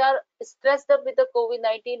 means they are stressed up with the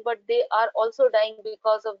COVID-19, but they are also dying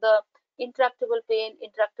because of the intractable pain,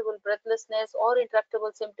 intractable breathlessness, or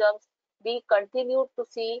intractable symptoms. We continue to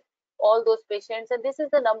see all those patients, and this is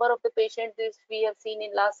the number of the patients this we have seen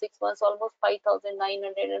in last 6 months. Almost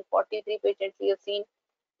 5,943 patients we have seen.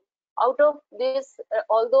 Out of this,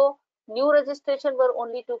 although new registration were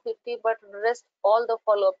only 250, but rest all the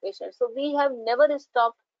follow-up patients. So we have never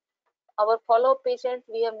stopped our follow-up patients.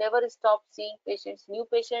 We have never stopped seeing patients, new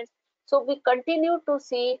patients. So we continue to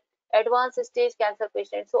see advanced stage cancer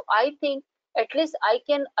patients. So I think at least I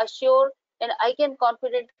can assure and I can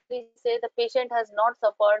confidently say the patient has not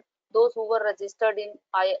suffered, those who were registered in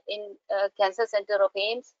cancer center of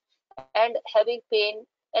AIIMS and having pain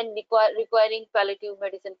and requiring palliative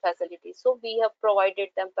medicine facilities. So we have provided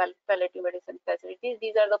them palliative medicine facilities.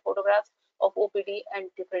 These are the photographs of OPD and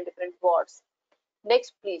different wards.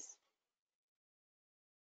 Next, please.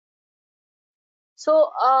 So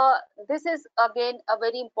this is again a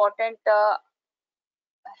very important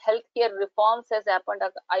healthcare reforms has happened.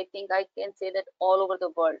 I think I can say that all over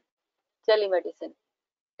the world. Telemedicine.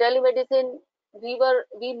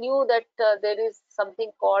 We knew that there is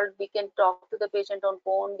something called, we can talk to the patient on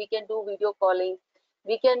phone, we can do video calling,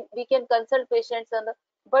 we can consult patients,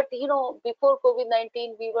 but you know, before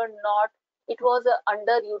COVID-19 we were not, it was an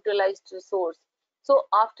underutilized resource. So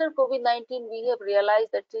after COVID-19 we have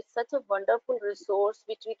realized that it's such a wonderful resource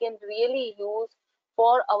which we can really use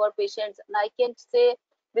for our patients. And I can say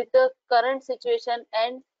with the current situation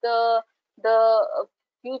and the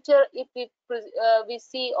future, if we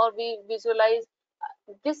see or we visualize,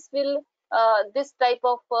 this type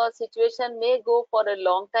of situation may go for a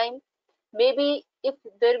long time. Maybe if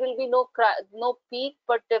there will be no peak,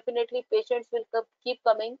 but definitely patients will keep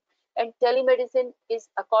coming, and telemedicine is,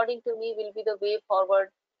 according to me, will be the way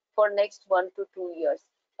forward for next 1 to 2 years.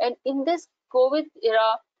 And in this COVID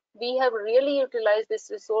era, we have really utilized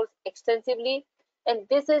this resource extensively. And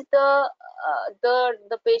this is the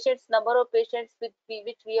patients, number of patients which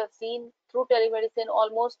we have seen through telemedicine,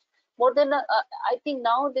 almost more than I think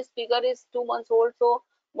now this figure is 2 months old, so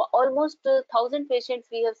almost 1,000 patients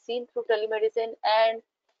we have seen through telemedicine, and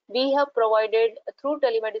we have provided through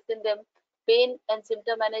telemedicine them pain and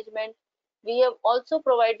symptom management. We have also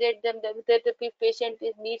provided them that if patient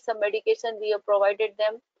needs some medication, we have provided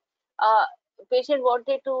them. Patient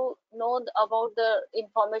wanted to know about the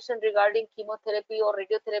information regarding chemotherapy or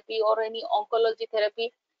radiotherapy or any oncology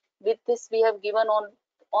therapy. With this we have given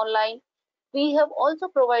online. We have also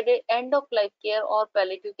provided end of life care or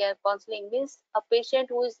palliative care counseling. Means a patient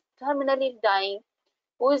who is terminally dying,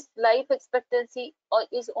 whose life expectancy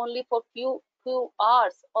is only for few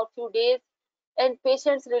hours or few days, and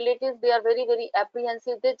patients relatives, they are very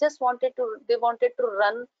apprehensive. They wanted to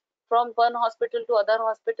run from one hospital to other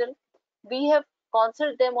hospital. We have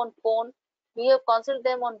counseled them on phone, we have counseled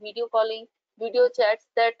them on video calling, video chats,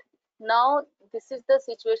 that now this is the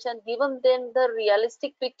situation, given them the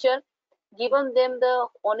realistic picture, given them the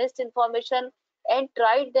honest information, and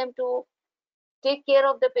tried them to take care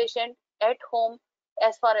of the patient at home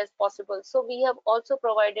as far as possible. So we have also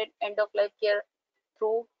provided end of life care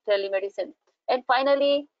through telemedicine. And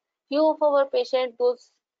finally, few of our patients,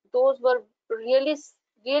 those were really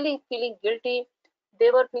feeling guilty, they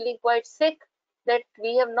were feeling quite sick, that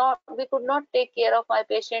we could not take care of my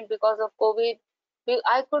patient because of COVID.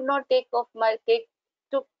 I could not take my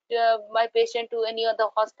patient to any other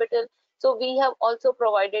hospital. So we have also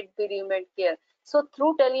provided bereavement care. So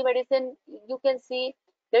through telemedicine, you can see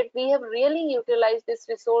that we have really utilized this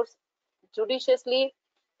resource judiciously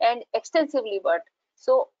and extensively. But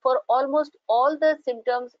so for almost all the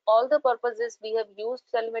symptoms, all the purposes, we have used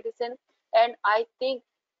telemedicine, and I think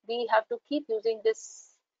we have to keep using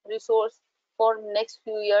this resource for next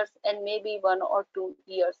few years, and maybe 1 or 2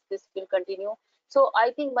 years this will continue. So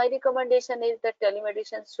I think my recommendation is that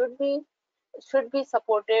telemedicine should be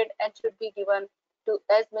supported and should be given to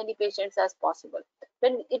as many patients as possible.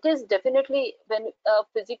 When it is definitely, when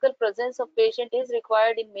physical presence of patient is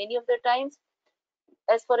required in many of the times,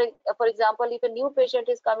 for example, if a new patient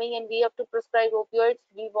is coming and we have to prescribe opioids,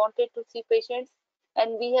 we wanted to see patients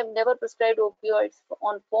and we have never prescribed opioids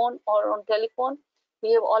on phone or on telephone.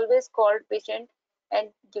 We have always called patient and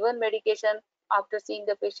given medication after seeing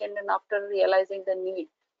the patient and after realizing the need.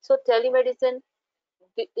 So telemedicine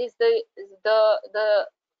is the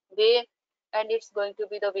way, and it's going to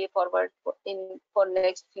be the way forward for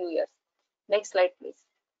next few years. Next slide, please.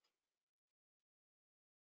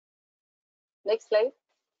 Next slide.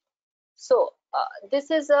 So this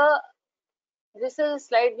is a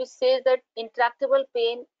slide which says that intractable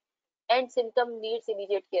pain and symptom needs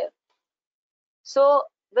immediate care. So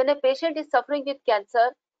when a patient is suffering with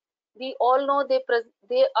cancer, we all know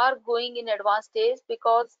they are going in advanced stage,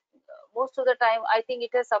 because most of the time I think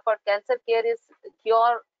it has suffered. Cancer care is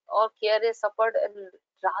cure or care is suffered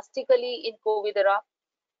drastically in COVID era,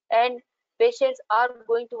 and patients are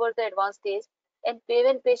going towards the advanced stage. And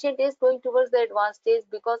when patient is going towards the advanced stage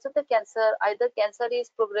because of the cancer, either cancer is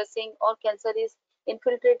progressing or cancer is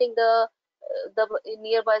infiltrating the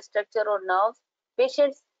nearby structure or nerves,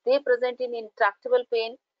 patients, they present in intractable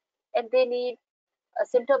pain and they need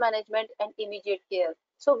symptom management and immediate care.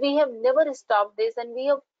 So we have never stopped this, and we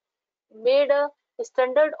have made a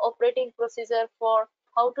standard operating procedure for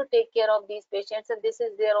how to take care of these patients, and this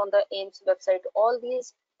is there on the AIIMS website. All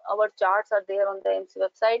these our charts are there on the AIIMS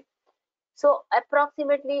website. So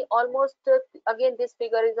approximately almost again this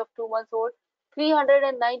figure is of 2 months old.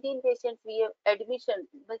 319 patients we have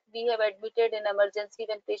admitted in emergency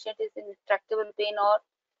when patient is in intractable pain or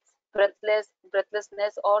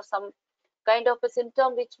breathlessness or some kind of a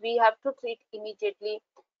symptom which we have to treat immediately.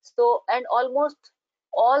 So, and almost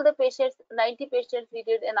all the patients, 90 patients, we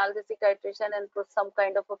did analgesic titration and some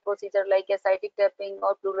kind of a procedure like ascitic tapping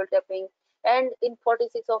or pleural tapping, and in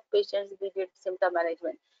 46 of patients we did symptom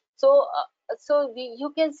management. So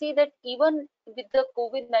you can see that even with the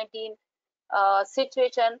COVID-19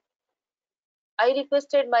 situation, I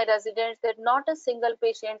requested my residents that not a single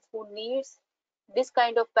patient who needs this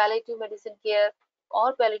kind of palliative medicine care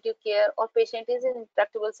or palliative care or patient is in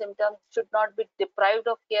intractable symptoms should not be deprived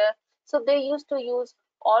of care. So they used to use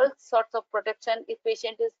all sorts of protection if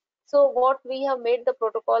patient is. So what we have made the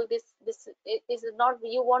protocol, this is not,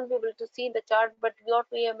 you won't be able to see in the chart, but what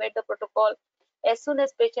we have made the protocol, as soon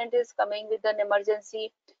as patient is coming with an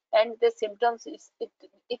emergency and the symptoms,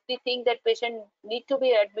 if we think that patient need to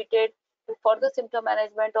be admitted for the symptom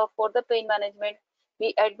management or for the pain management,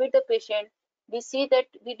 we admit the patient. We see that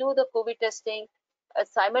we do the COVID testing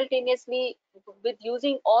simultaneously with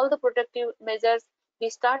using all the protective measures. We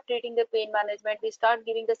start treating the pain management, we start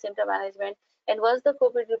giving the symptom management, and once the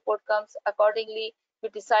COVID report comes, accordingly we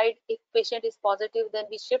decide if patient is positive, then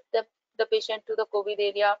we shift the patient to the COVID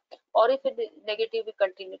area, or if it is negative, we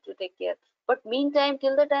continue to take care. But meantime,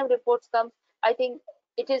 till the time reports come, I think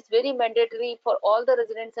it is very mandatory for all the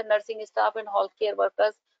residents and nursing staff and healthcare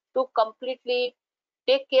workers to completely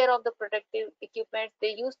take care of the protective equipment.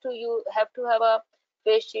 They used to have to have a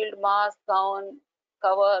face shield, mask, gown,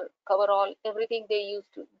 coverall, everything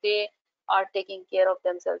they are taking care of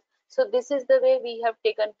themselves. So this is the way we have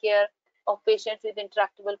taken care of patients with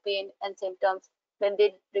intractable pain and symptoms when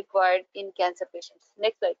they required in cancer patients.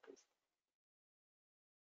 Next slide, please.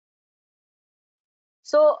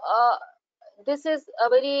 So this is a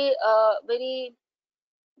very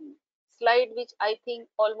slide which I think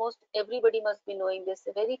almost everybody must be knowing. This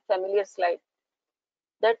a very familiar slide,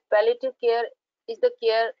 that palliative care is the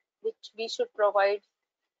care which we should provide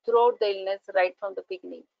throughout the illness right from the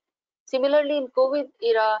beginning. Similarly, in COVID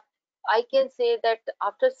era, I can say that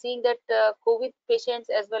after seeing that COVID patients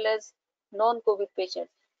as well as non-COVID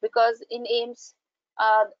patients, because in AIIMS,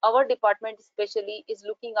 our department especially is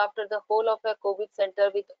looking after the whole of a COVID center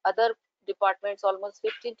with other departments, almost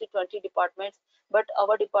 15 to 20 departments, but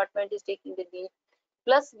our department is taking the lead.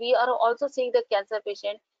 Plus, we are also seeing the cancer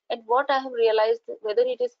patient, and what I have realized, whether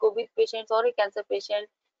it is COVID patients or a cancer patient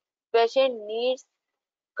needs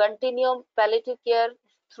continuum palliative care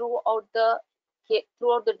throughout the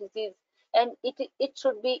disease, and it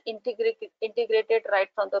should be integrated right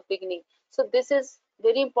from the beginning. So this is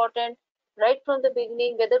very important right from the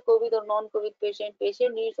beginning, whether COVID or non-COVID patient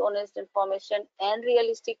needs honest information and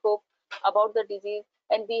realistic hope about the disease,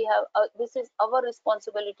 and we have this is our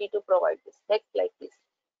responsibility to provide this. Next slide, please.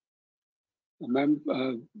 Ma'am,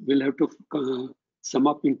 we'll have to sum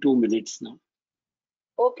up in 2 minutes now.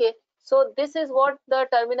 Okay, so this is what the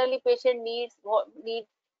terminally patient needs. Need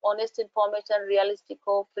honest information, realistic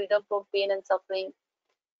hope, freedom from pain and suffering,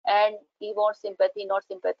 and he wants sympathy, not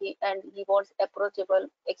sympathy, and he wants approachable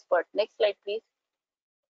expert. Next slide, please.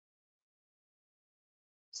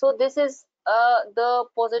 So this is the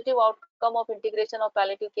positive outcome outcome of integration of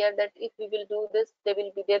palliative care, that if we will do this, there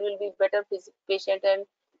will be better patient and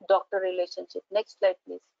doctor relationship. Next slide,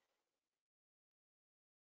 please.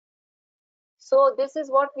 So this is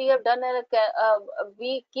what we have done, and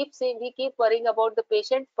we keep worrying about the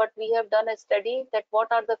patient, but we have done a study that what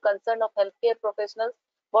are the concern of healthcare professionals,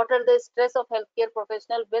 what are the stress of healthcare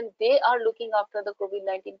professionals when they are looking after the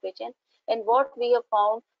COVID-19 patient, and what we have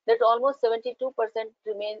found that almost 72%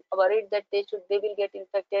 remain worried that they will get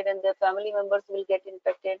infected and their family members will get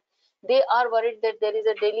infected. They are worried that there is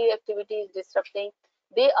a daily activity is disrupting.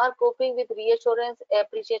 They are coping with reassurance,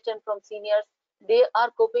 appreciation from seniors. They are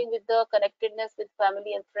coping with the connectedness with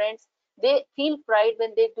family and friends. They feel pride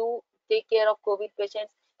when they do take care of COVID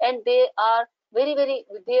patients, and they are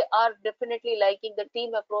they are definitely liking the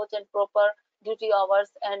team approach and proper duty hours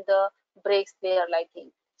and the breaks they are liking.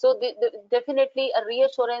 So definitely a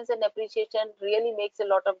reassurance and appreciation really makes a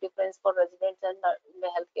lot of difference for residents and the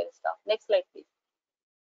healthcare staff. Next slide, please.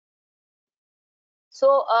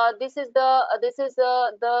 So this is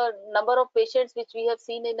the number of patients which we have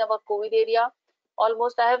seen in our COVID area.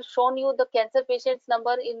 Almost, I have shown you the cancer patients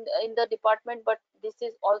number in the department, but this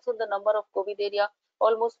is also the number of COVID area,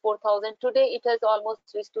 almost 4,000. Today it has almost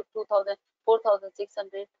reached to 2,000,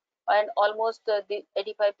 4,600, and almost the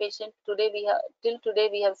 85 patients. Till today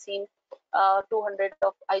we have seen 200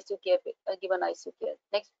 of ICU care, given ICU care.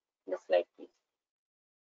 Next slide, please.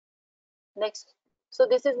 Next. So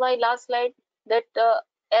this is my last slide, that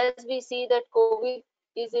as we see that COVID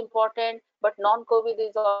is important, but non-COVID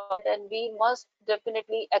is all, and we must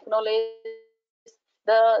definitely acknowledge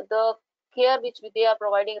the care which they are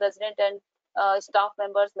providing resident and staff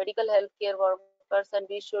members, medical healthcare workers, and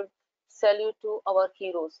we should salute to our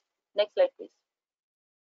heroes. Next slide, please.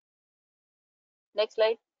 Next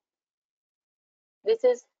slide. This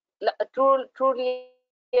is truly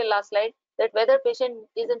a last slide, that whether patient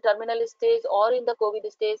is in terminal stage or in the COVID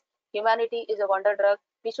stage, humanity is a wonder drug.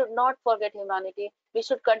 We should not forget humanity. We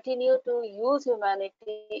should continue to use humanity.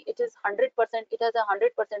 It is 100%. It has a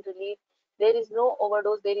 100% relief. There is no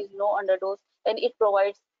overdose. There is no underdose, and it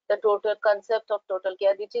provides the total concept of total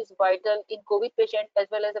care, which is vital in COVID patient as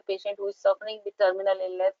well as a patient who is suffering with terminal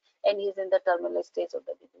illness and is in the terminal stage of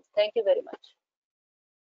the disease. Thank you very much.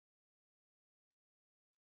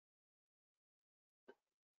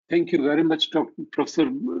 Thank you very much, Professor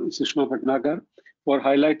Sushma Bhatnagar, for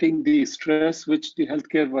highlighting the stress which the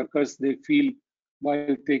healthcare workers they feel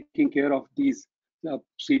while taking care of these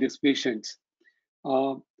serious patients.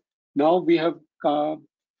 Now we have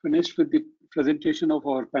finished with the presentation of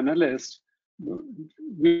our panelists.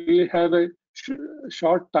 We have a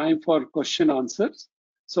short time for question answers.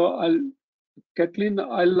 So Kathleen,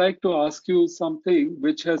 I'd like to ask you something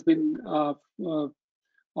which has been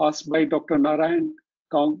asked by Dr. Narayan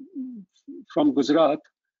from Gujarat,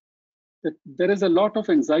 that there is a lot of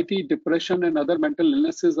anxiety, depression, and other mental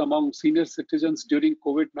illnesses among senior citizens during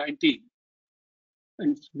COVID-19.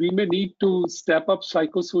 And we may need to step up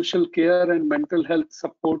psychosocial care and mental health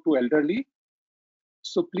support to elderly.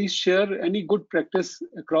 So please share any good practice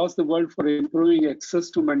across the world for improving access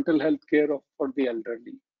to mental health care for the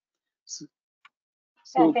elderly. So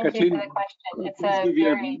thank Kathleen, you for the question.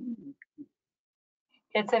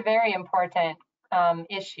 It's a very important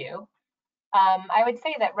issue. I would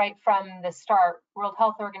say that right from the start, World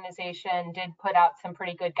Health Organization did put out some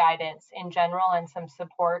pretty good guidance in general and some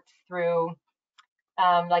support through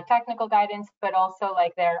like technical guidance, but also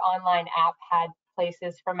like their online app had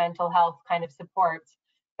places for mental health kind of supports.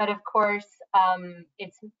 But of course,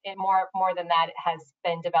 it's more than that, it has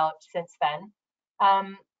been developed since then.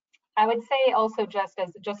 I would say also just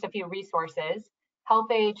a few resources.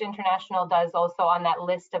 HealthAge International does also, on that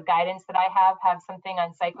list of guidance that I have something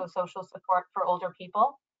on psychosocial support for older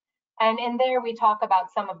people. And in there, we talk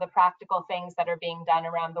about some of the practical things that are being done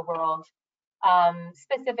around the world,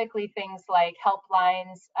 specifically things like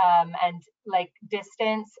helplines and like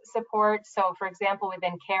distance support. So for example,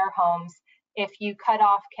 within care homes, if you cut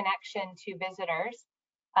off connection to visitors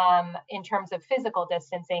in terms of physical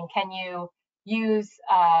distancing, can you use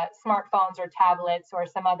smartphones or tablets or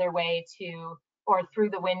some other way or through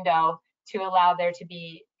the window to allow there to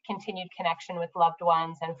be continued connection with loved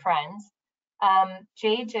ones and friends.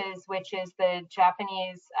 JAGES, which is the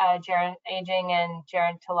Japanese Aging and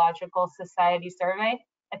Gerontological Society Survey,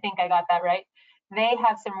 I think I got that right. They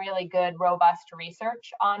have some really good, robust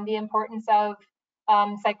research on the importance of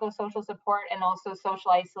psychosocial support and also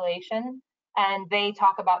social isolation. And they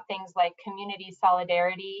talk about things like community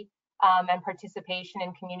solidarity and participation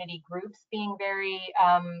in community groups being very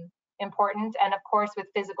important. And of course, with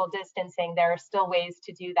physical distancing, there are still ways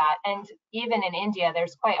to do that. And even in India,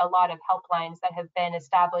 there's quite a lot of helplines that have been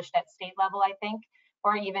established at state level, I think,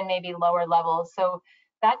 or even maybe lower levels. So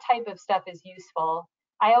that type of stuff is useful.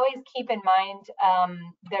 I always keep in mind,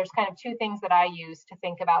 there's kind of two things that I use to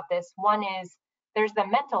think about this. One is there's the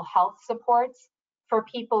mental health supports for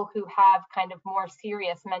people who have kind of more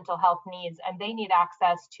serious mental health needs, and they need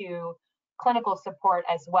access to clinical support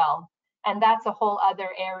as well. And that's a whole other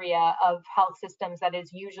area of health systems that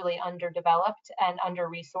is usually underdeveloped and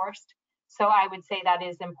under-resourced. So I would say that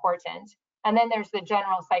is important. And then there's the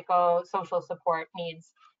general psychosocial support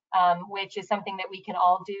needs, which is something that we can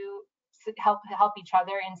all do, help each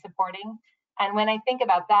other in supporting. And when I think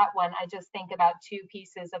about that one, I just think about two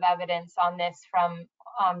pieces of evidence on this from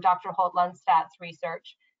Dr. Holt-Lundstadt's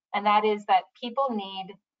research. And that is that people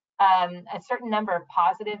need a certain number of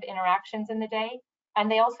positive interactions in the day. And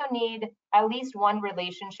they also need at least one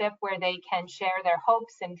relationship where they can share their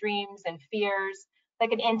hopes and dreams and fears,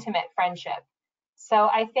 like an intimate friendship. So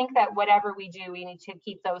I think that whatever we do, we need to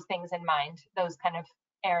keep those things in mind, those kind of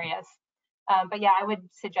areas. But yeah, I would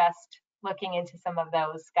suggest looking into some of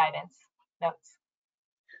those guidance notes.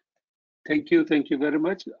 Thank you very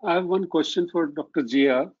much. I have one question for Dr.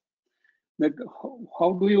 Jia. That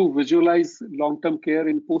how do you visualize long-term care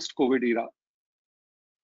in post-COVID era?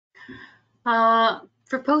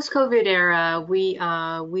 For post-COVID era,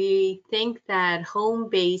 we think that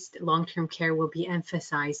home-based long-term care will be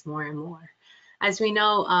emphasized more and more. As we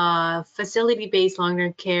know, facility-based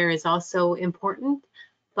long-term care is also important,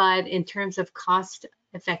 but in terms of cost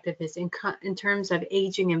effectiveness, in terms of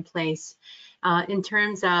aging in place, in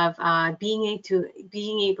terms of being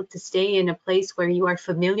able to stay in a place where you are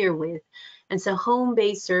familiar with. And so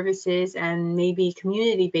home-based services and maybe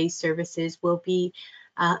community-based services will be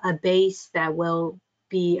a base that will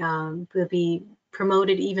be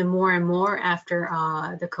promoted even more and more after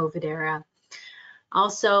the COVID era.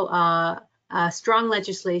 Also, strong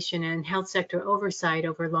legislation and health sector oversight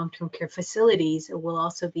over long-term care facilities will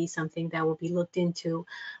also be something that will be looked into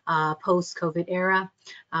post-COVID era.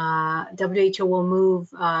 WHO will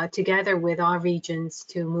move together with our regions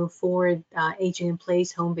to move forward aging in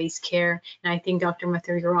place, home-based care. And I think Dr.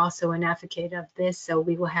 Mathur, you're also an advocate of this, so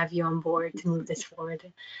we will have you on board to move this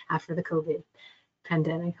forward after the COVID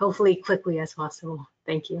pandemic, hopefully quickly as possible.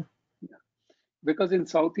 Thank you. Because in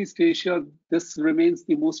Southeast Asia, this remains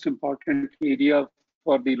the most important area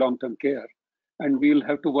for the long-term care, and we'll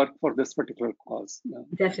have to work for this particular cause.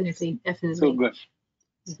 Definitely. So good.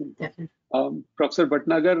 Definitely. Professor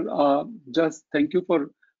Bhatnagar, just thank you for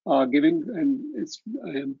giving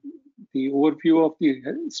the overview of the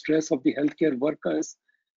stress of the healthcare workers.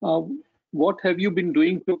 What have you been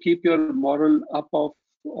doing to keep your morale up of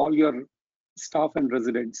all your staff and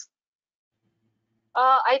residents?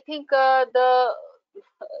 I think the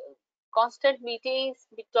constant meetings,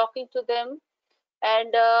 talking to them,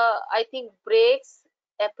 and I think breaks,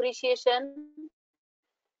 appreciation,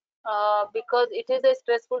 because it is a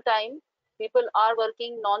stressful time. People are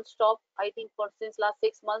working non-stop. I think since last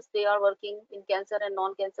 6 months, they are working in cancer and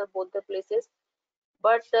non-cancer, both the places.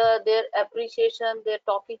 But their appreciation, they're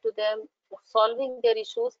talking to them, solving their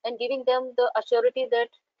issues, and giving them the assurity that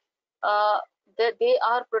that they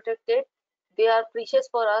are protected. They are precious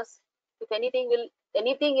for us. If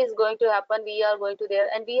anything is going to happen, we are going to there,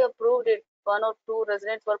 and we have proved it. 1 or 2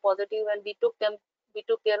 residents were positive, and we took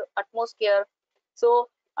their utmost care. So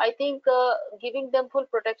I think giving them full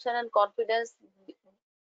protection and confidence,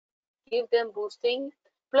 give them boosting.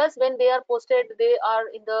 Plus, when they are posted, they are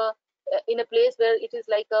in a place where it is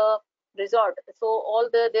like a resort. So all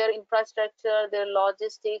their infrastructure, their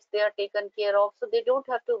logistics, they are taken care of. So they don't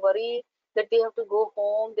have to worry that they have to go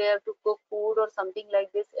home, they have to cook food or something like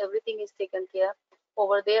this. Everything is taken care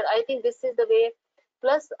over there. I think this is the way.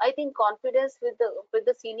 Plus, I think confidence with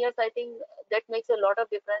the seniors, I think that makes a lot of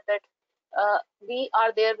difference, that we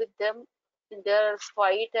are there with them in their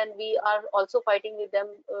fight, and we are also fighting with them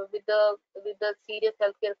with the serious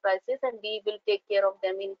healthcare crisis, and we will take care of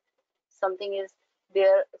them in something is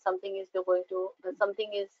there, something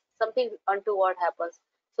untoward happens.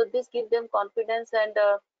 So this gives them confidence, and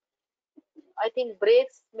I think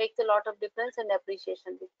breaks makes a lot of difference, and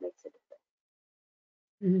appreciation makes a difference.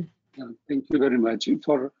 Mm-hmm. Thank you very much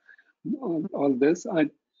for all this.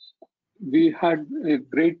 We had a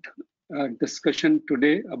great discussion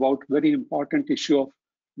today about very important issue of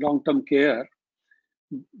long-term care,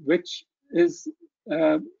 which is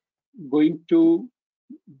going to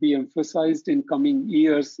be emphasized in coming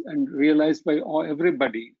years and realized by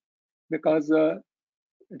everybody, because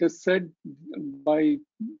it is said by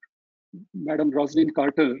Madam Rosalind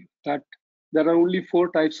Carter that there are only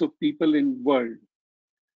 4 types of people in world.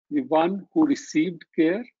 The one who received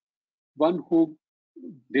care, one who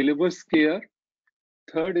delivers care,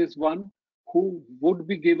 third is one who would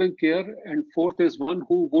be given care, and fourth is one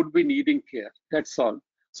who would be needing care. That's all.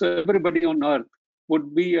 So everybody on earth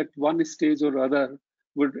would be at one stage or other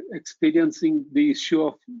would experiencing the issue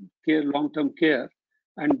of care, long-term care,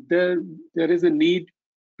 and there is a need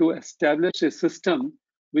to establish a system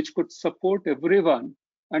which could support everyone.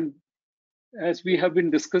 And as we have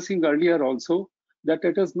been discussing earlier also, that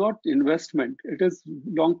it is not investment, it is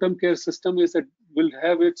long-term care system is that will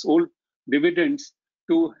have its own dividends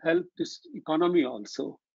to help this economy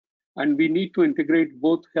also. And we need to integrate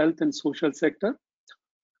both health and social sector.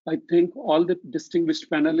 I thank all the distinguished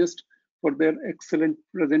panelists for their excellent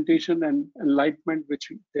presentation and enlightenment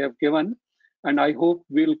which they have given. And I hope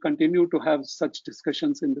we'll continue to have such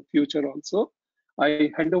discussions in the future also.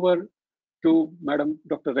 I hand over to Madam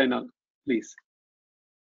Dr. Raina, please.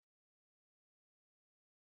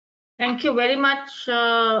 Thank you very much,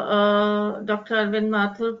 Dr. Arvind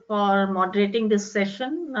Mathur, for moderating this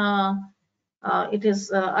session. I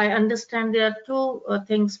understand there are two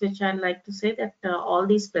things which I'd like to say, that all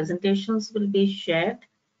these presentations will be shared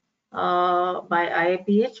by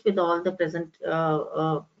IAPH with all the present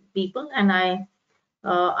people, and I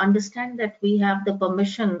understand that we have the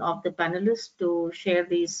permission of the panelists to share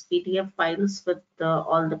these PDF files with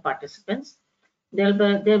all the participants. There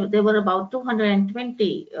were about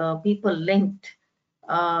 220 people linked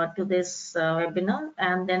to this webinar,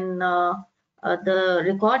 and then the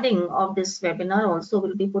recording of this webinar also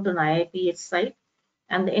will be put on IAPH site,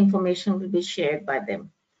 and the information will be shared by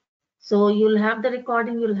them. So you'll have the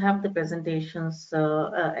recording, you'll have the presentations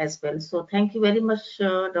as well. So thank you very much,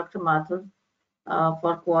 Dr. Mathur,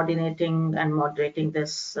 for coordinating and moderating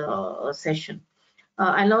this session.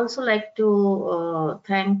 I'll also like to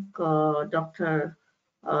thank Dr.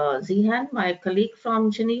 Zihan, my colleague from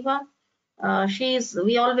Geneva.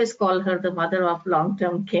 We always call her the mother of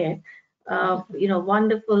long-term care.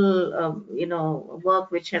 Wonderful, work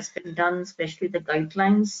which has been done, especially the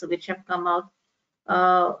guidelines which have come out.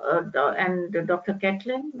 And Dr.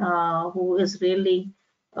 Ketlin, who is really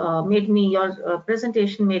your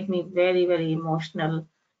presentation made me very, very emotional,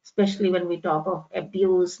 especially when we talk of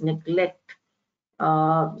abuse, neglect.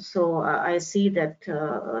 So I see that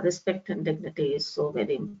respect and dignity is so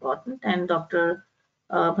very important. And Dr.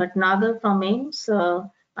 Bhatnagar from AIIMS,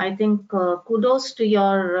 I think kudos to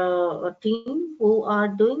your team who are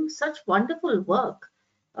doing such wonderful work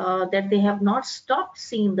that they have not stopped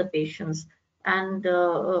seeing the patients and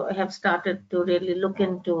have started to really look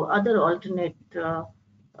into other alternate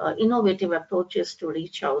innovative approaches to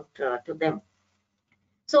reach out to them.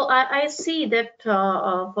 So I see that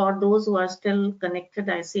for those who are still connected,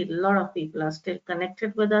 I see a lot of people are still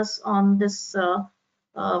connected with us on this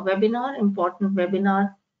webinar, important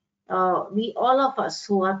webinar. All of us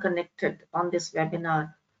who are connected on this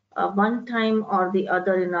webinar, one time or the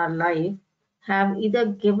other in our life, have either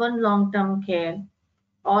given long-term care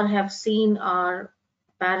or have seen our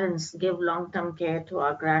parents give long-term care to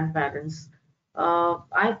our grandparents.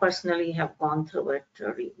 I personally have gone through it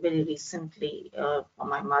very recently for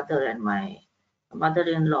my mother and my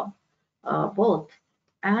mother-in-law, both.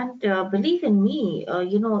 And believe in me,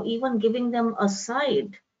 even giving them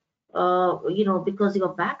aside, because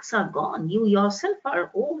your backs are gone, you yourself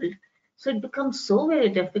are old. So it becomes so very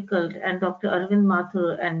difficult. And Dr. Arvind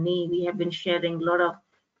Mathur and me, we have been sharing a lot of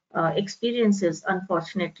experiences.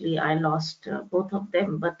 Unfortunately, I lost both of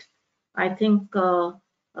them, but I think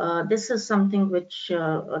this is something which,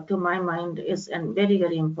 to my mind, is a very,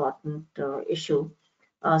 very important issue,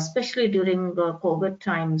 especially during COVID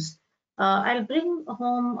times. I'll bring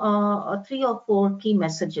home 3 or 4 key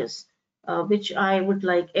messages, which I would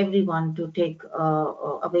like everyone to take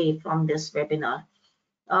away from this webinar.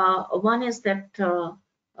 One is that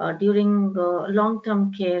during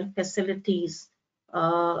long-term care facilities,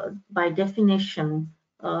 by definition,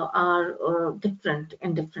 are different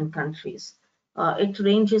in different countries. It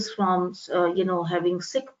ranges from, having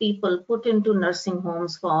sick people put into nursing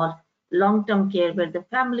homes for long-term care where the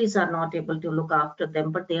families are not able to look after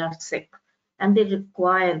them, but they are sick and they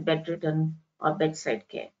require bedridden or bedside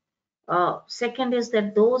care. Second is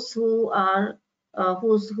that those who are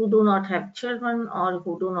who do not have children or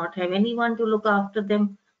who do not have anyone to look after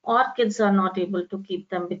them, or kids are not able to keep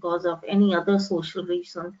them because of any other social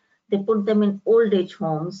reason, they put them in old age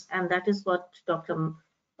homes, and that is what Dr.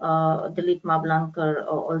 Dilip Mablankar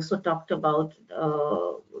also talked about,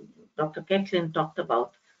 Dr. Ketlin talked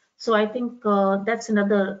about. So I think that's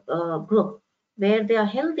another group where they are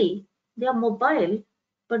healthy, they are mobile,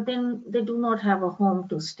 but then they do not have a home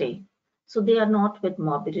to stay. So they are not with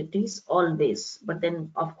morbidities always, but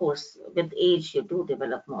then of course with age you do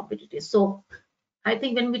develop morbidities. So I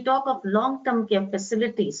think when we talk of long-term care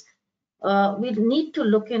facilities, we need to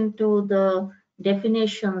look into the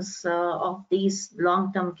definitions of these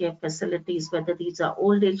long-term care facilities, whether these are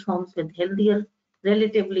old age homes with healthier,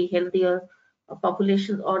 relatively healthier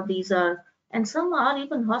populations, or these are, and some are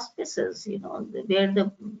even hospices, you know, where the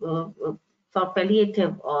for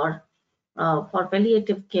palliative or for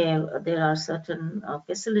palliative care, there are certain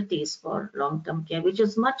facilities for long-term care, which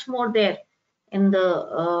is much more there in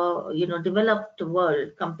the developed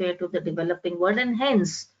world compared to the developing world, and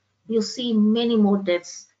hence you see many more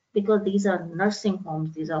deaths because these are nursing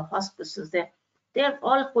homes, these are hospices. They're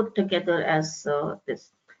all put together as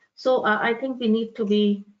this. So I think we need to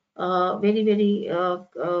be very, very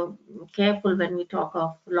careful when we talk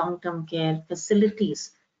of long-term care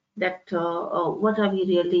facilities, that what are we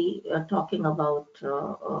really talking about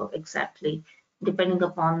exactly, depending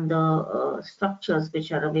upon the structures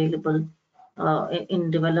which are available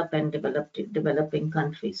in developed and developing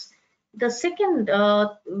countries. The second,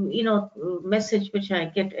 message which I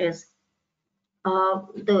get is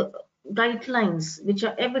the guidelines, which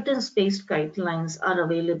are evidence-based guidelines, are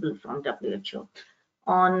available from WHO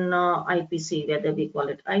on IPC, whether we call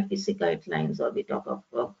it IPC guidelines or we talk of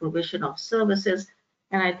provision of services.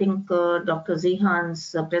 And I think Dr.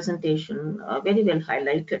 Zihan's presentation very well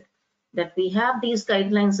highlighted that we have these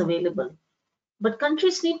guidelines available, but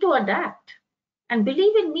countries need to adapt. And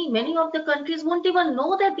believe in me, many of the countries won't even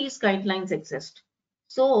know that these guidelines exist.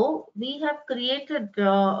 So we have created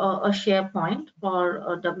a SharePoint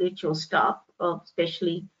for WHO staff,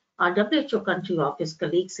 especially our WHO country office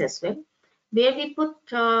colleagues as well, where we put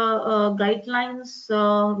guidelines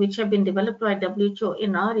which have been developed by WHO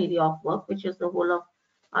in our area of work, which is the whole of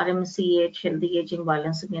RMCH, healthy aging,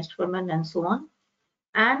 violence against women, and so on.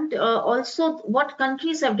 And also what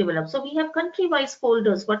countries have developed. So we have country-wise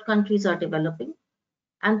folders, what countries are developing.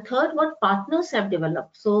 And third, what partners have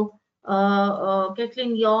developed. So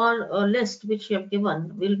Kathleen, your list which you have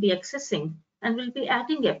given, will be accessing and will be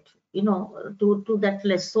adding it, to that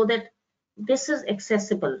list, so that this is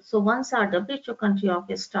accessible. So once our WHO country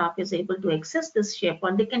office staff is able to access this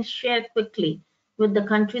SharePoint, they can share quickly with the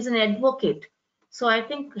countries and advocate. So I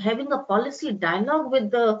think having a policy dialogue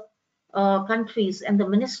with the countries and the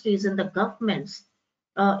ministries and the governments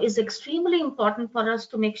is extremely important for us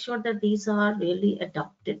to make sure that these are really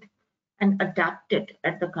adopted and adapted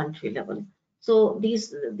at the country level. So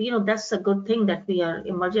these, that's a good thing that we are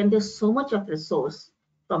emerging. There's so much of resource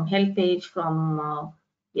from HelpAge, from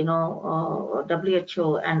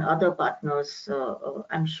WHO and other partners,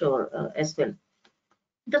 I'm sure as well.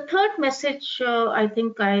 The third message, I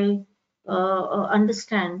think I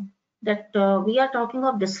understand that we are talking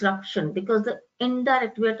of disruption, because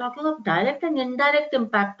we are talking of direct and indirect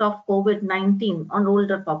impact of COVID-19 on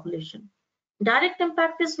older population. Direct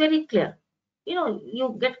impact is very clear.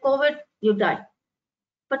 You get COVID, you die.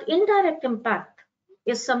 But indirect impact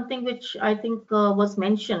is something which I think was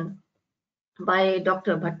mentioned by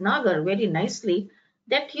Dr. Bhatnagar very nicely,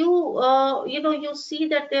 that you see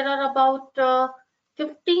that there are about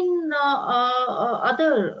 15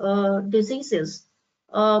 other diseases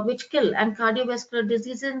which kill, and cardiovascular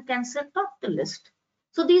diseases and cancer top the list.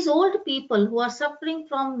 So these old people who are suffering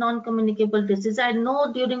from non-communicable disease, I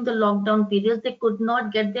know during the lockdown periods they could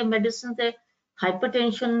not get their medicines, their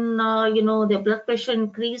hypertension, their blood pressure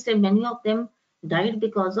increased, and many of them died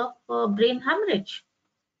because of brain hemorrhage.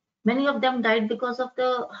 Many of them died because of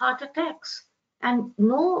the heart attacks, and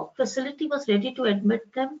no facility was ready to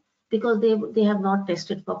admit them because they have not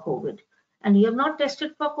tested for COVID. And you have not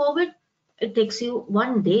tested for COVID, it takes you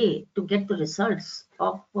 1 day to get the results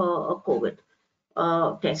of a COVID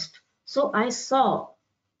test. So I saw,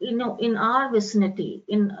 in our vicinity,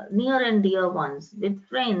 in near and dear ones, with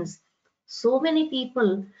friends, so many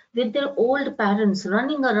people with their old parents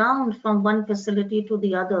running around from one facility to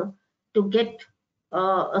the other to get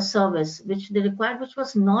a service which they required, which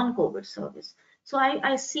was non-COVID service. So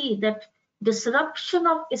I see that disruption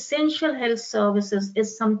of essential health services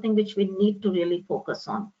is something which we need to really focus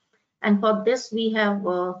on. And for this, we have,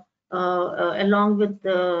 along with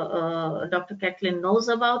Dr. Kathleen knows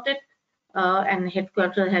about it, and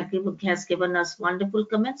headquarters has given us wonderful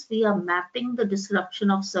comments. We are mapping the disruption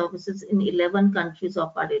of services in 11 countries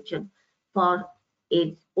of our region for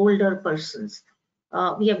older persons.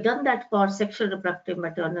 We have done that for sexual, reproductive,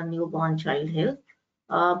 maternal, newborn, child health,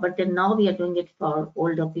 but then now we are doing it for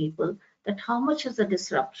older people, that how much is the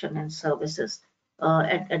disruption in services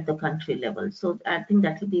at the country level. So I think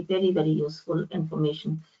that will be very, very useful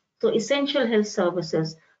information. So essential health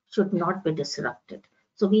services should not be disrupted.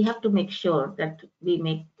 So we have to make sure that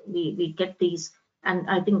we get these. And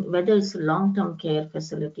I think whether it's a long-term care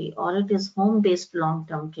facility or it is home-based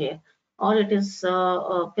long-term care, or it is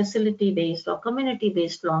facility-based or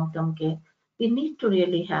community-based long-term care, we need to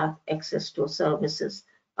really have access to services.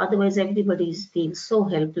 Otherwise, everybody feels so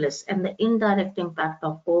helpless, and the indirect impact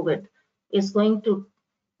of COVID is going to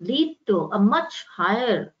lead to a much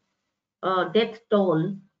higher death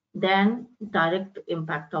toll than direct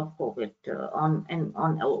impact of COVID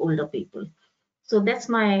on older people. So that's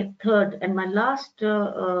my third and my last,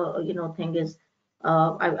 thing is,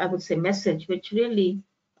 I would say message, which really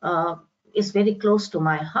is very close to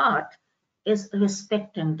my heart, is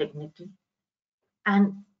respect and dignity.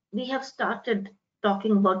 And we have started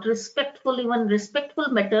talking about even respectful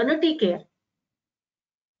maternity care,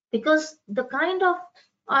 because the kind of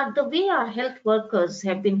the way our health workers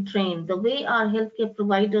have been trained, the way our healthcare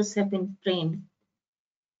providers have been trained,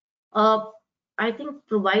 I think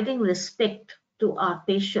providing respect to our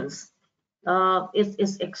patients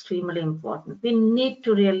is extremely important. We need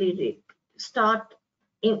to really start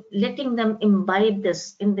letting them imbibe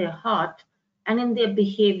this in their heart and in their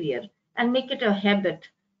behavior, and make it a habit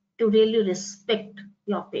to really respect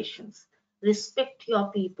your patients, respect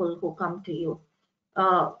your people who come to you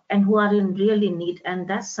and who are in really need. And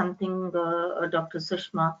that's something Dr.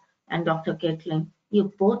 Sushma and Dr. Caitlin,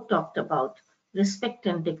 you both talked about, respect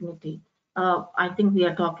and dignity. I think we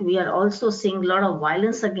are also seeing a lot of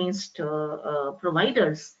violence against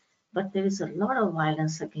providers, but there is a lot of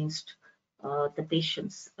violence against the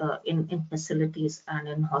patients in facilities and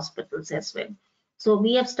in hospitals as well. So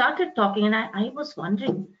we have started talking, and I was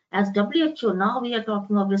wondering, as WHO, now we are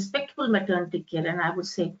talking of respectful maternity care, and I would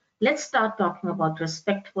say, let's start talking about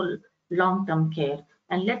respectful long-term care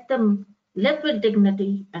and let them live with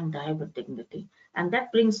dignity and die with dignity. And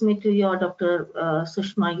that brings me to your, Dr.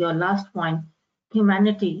 Sushma, your last point.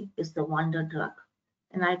 Humanity is the wonder drug.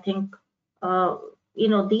 And I think,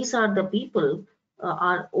 these are the people,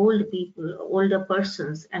 our old people, older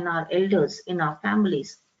persons, and our elders in our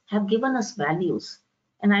families have given us values.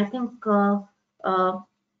 And I think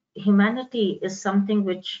humanity is something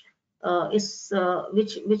which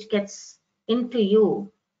gets into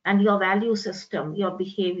you and your value system, your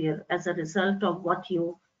behavior, as a result of what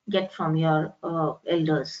you get from your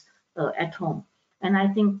elders at home. And I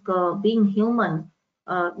think being human,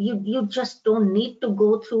 you just don't need to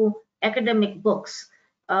go through academic books.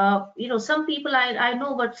 Some people I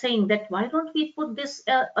know were saying that, why don't we put this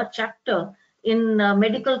a chapter in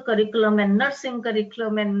medical curriculum and nursing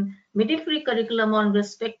curriculum and midwifery curriculum on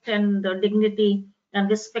respect and dignity and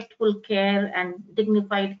respectful care and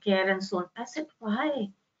dignified care and so on. I said, why?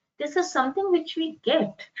 This is something which we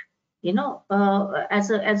get,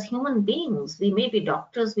 as human beings. We may be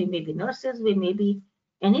doctors, we may be nurses, we may be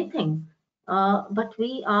anything, but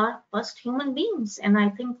we are first human beings. And I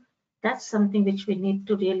think that's something which we need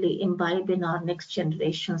to really imbibe in our next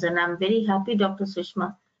generations. And I'm very happy, Dr.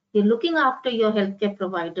 Sushma, you're looking after your healthcare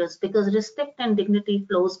providers, because respect and dignity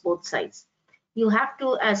flows both sides. You have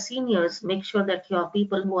to, as seniors, make sure that your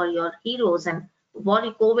people who are your heroes and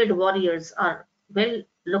COVID warriors are well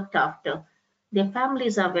looked after. Their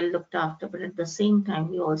families are well looked after, but at the same time,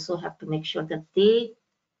 we also have to make sure that they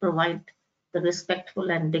provide the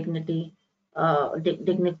respectful and dignified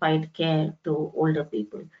care to older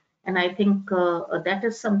people. And I think that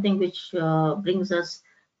is something which brings us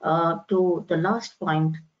to the last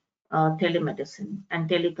point, telemedicine and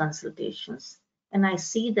teleconsultations. And I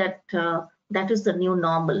see that that is the new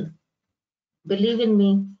normal. Believe in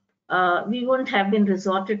me, we wouldn't have been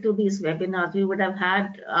resorted to these webinars. We would have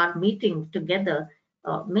had our meeting together.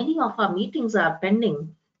 Many of our meetings are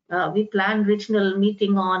pending. We planned regional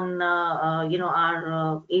meeting on,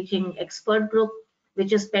 our aging expert group,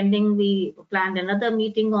 which is pending. We planned another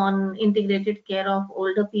meeting on integrated care of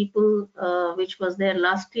older people, which was there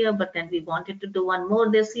last year, but then we wanted to do one more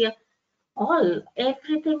this year. All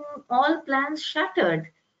plans shattered.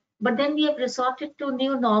 But then we have resorted to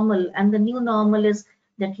new normal, and the new normal is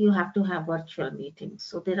that you have to have virtual meetings.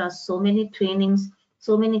 So there are so many trainings,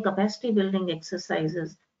 so many capacity building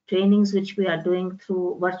exercises, trainings which we are doing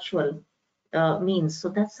through virtual means. So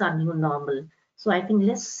that's our new normal. So I think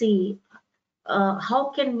let's see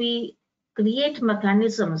how can we create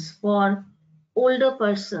mechanisms for older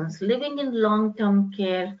persons living in long-term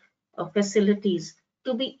care facilities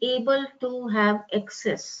to be able to have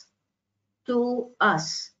access to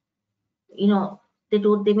us. They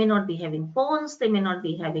may not be having phones, they may not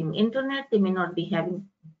be having internet, they may not be having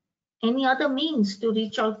any other means to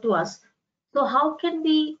reach out to us. So how can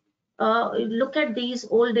we look at these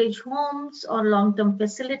old age homes or long-term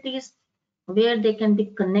facilities where they can be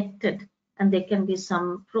connected and there can be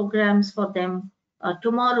some programs for them.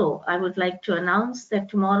 Tomorrow, I would like to announce that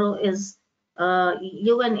tomorrow is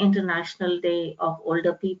UN International Day of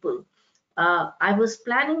Older People. I was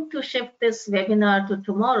planning to shift this webinar to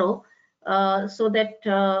tomorrow so that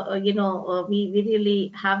we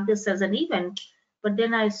really have this as an event. But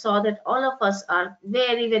then I saw that all of us are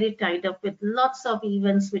very, very tied up with lots of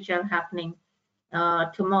events which are happening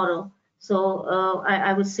tomorrow. So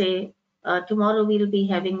I would say tomorrow we'll be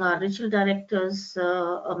having our regional directors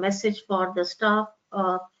a message for the staff.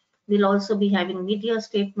 We'll also be having media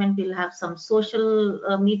statement. We'll have some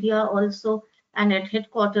social media also. And at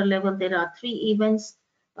headquarter level, there are 3 events.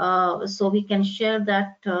 So we can share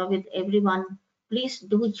that with everyone. Please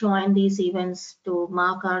do join these events to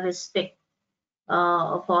mark our respect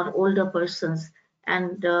for older persons.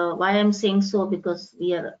 And why I'm saying so, because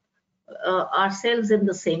we are ourselves in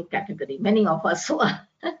the same category. Many of us who are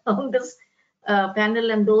on this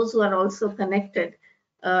panel and those who are also connected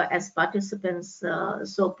as participants.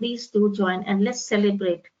 So please do join and let's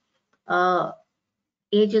celebrate.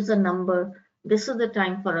 Age is a number. This is the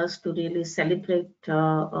time for us to really celebrate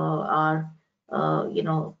our,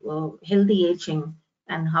 healthy aging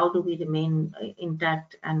and how do we remain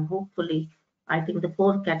intact. And hopefully, I think the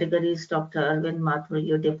 4 categories Dr. Arvind Mathur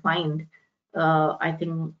you defined, I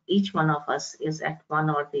think each one of us is at one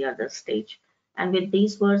or the other stage. And with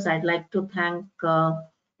these words, I'd like to thank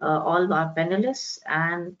all our panelists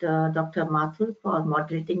and Dr. Mathur for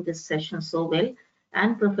moderating this session so well,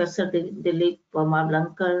 and Professor Dilip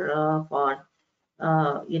Mavlankar for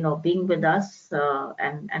being with us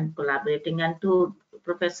and collaborating, and to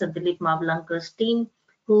Professor Dilip Mavlankar's team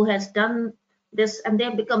who has done this, and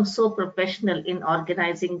they've become so professional in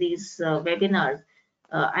organizing these webinars.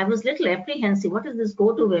 I was a little apprehensive, what is this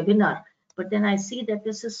GoToWebinar? But then I see that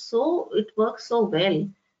this is it works so well.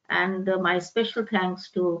 And my special thanks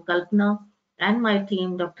to Kalpana and my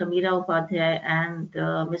team, Dr. Meera Upadhyay and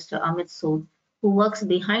Mr. Amit Sood, who works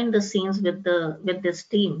behind the scenes with this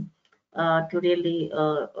team to really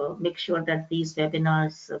make sure that these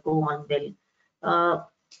webinars go on well.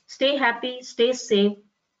 Stay happy, stay safe,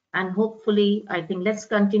 and hopefully, I think let's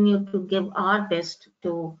continue to give our best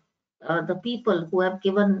to the people who have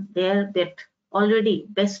given their bit already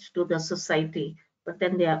best to the society, but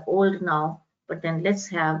then they are old now, but then let's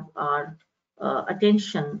have our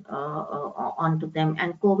attention onto them.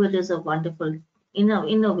 And COVID is a wonderful, in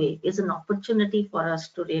a way, is an opportunity for us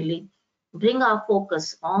to really bring our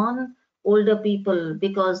focus on older people,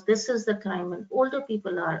 because this is the time when older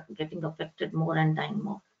people are getting affected more and dying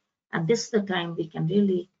more. And this is the time we can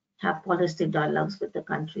really have policy dialogues with the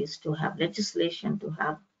countries, to have legislation, to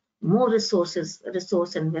have more resource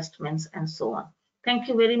investments, and so on. Thank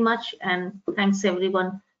you very much, and thanks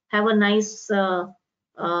everyone. Have a nice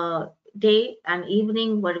day and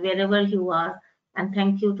evening wherever you are, and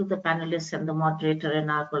thank you to the panelists and the moderator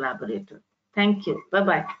and our collaborator. Thank you.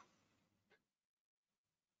 Bye-bye.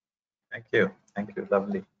 Thank you. Thank you.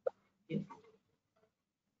 Lovely.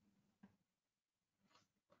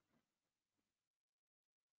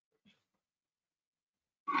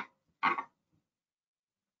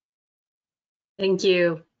 Thank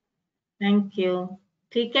you. Thank you.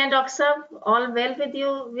 Take care, Doctor. All well with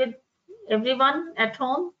you, with everyone at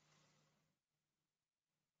home?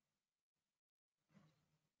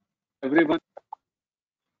 Everyone.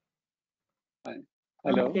 Hi.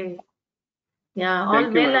 Hello. Okay. Yeah, all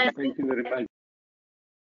Thank you, well. Thank you very much.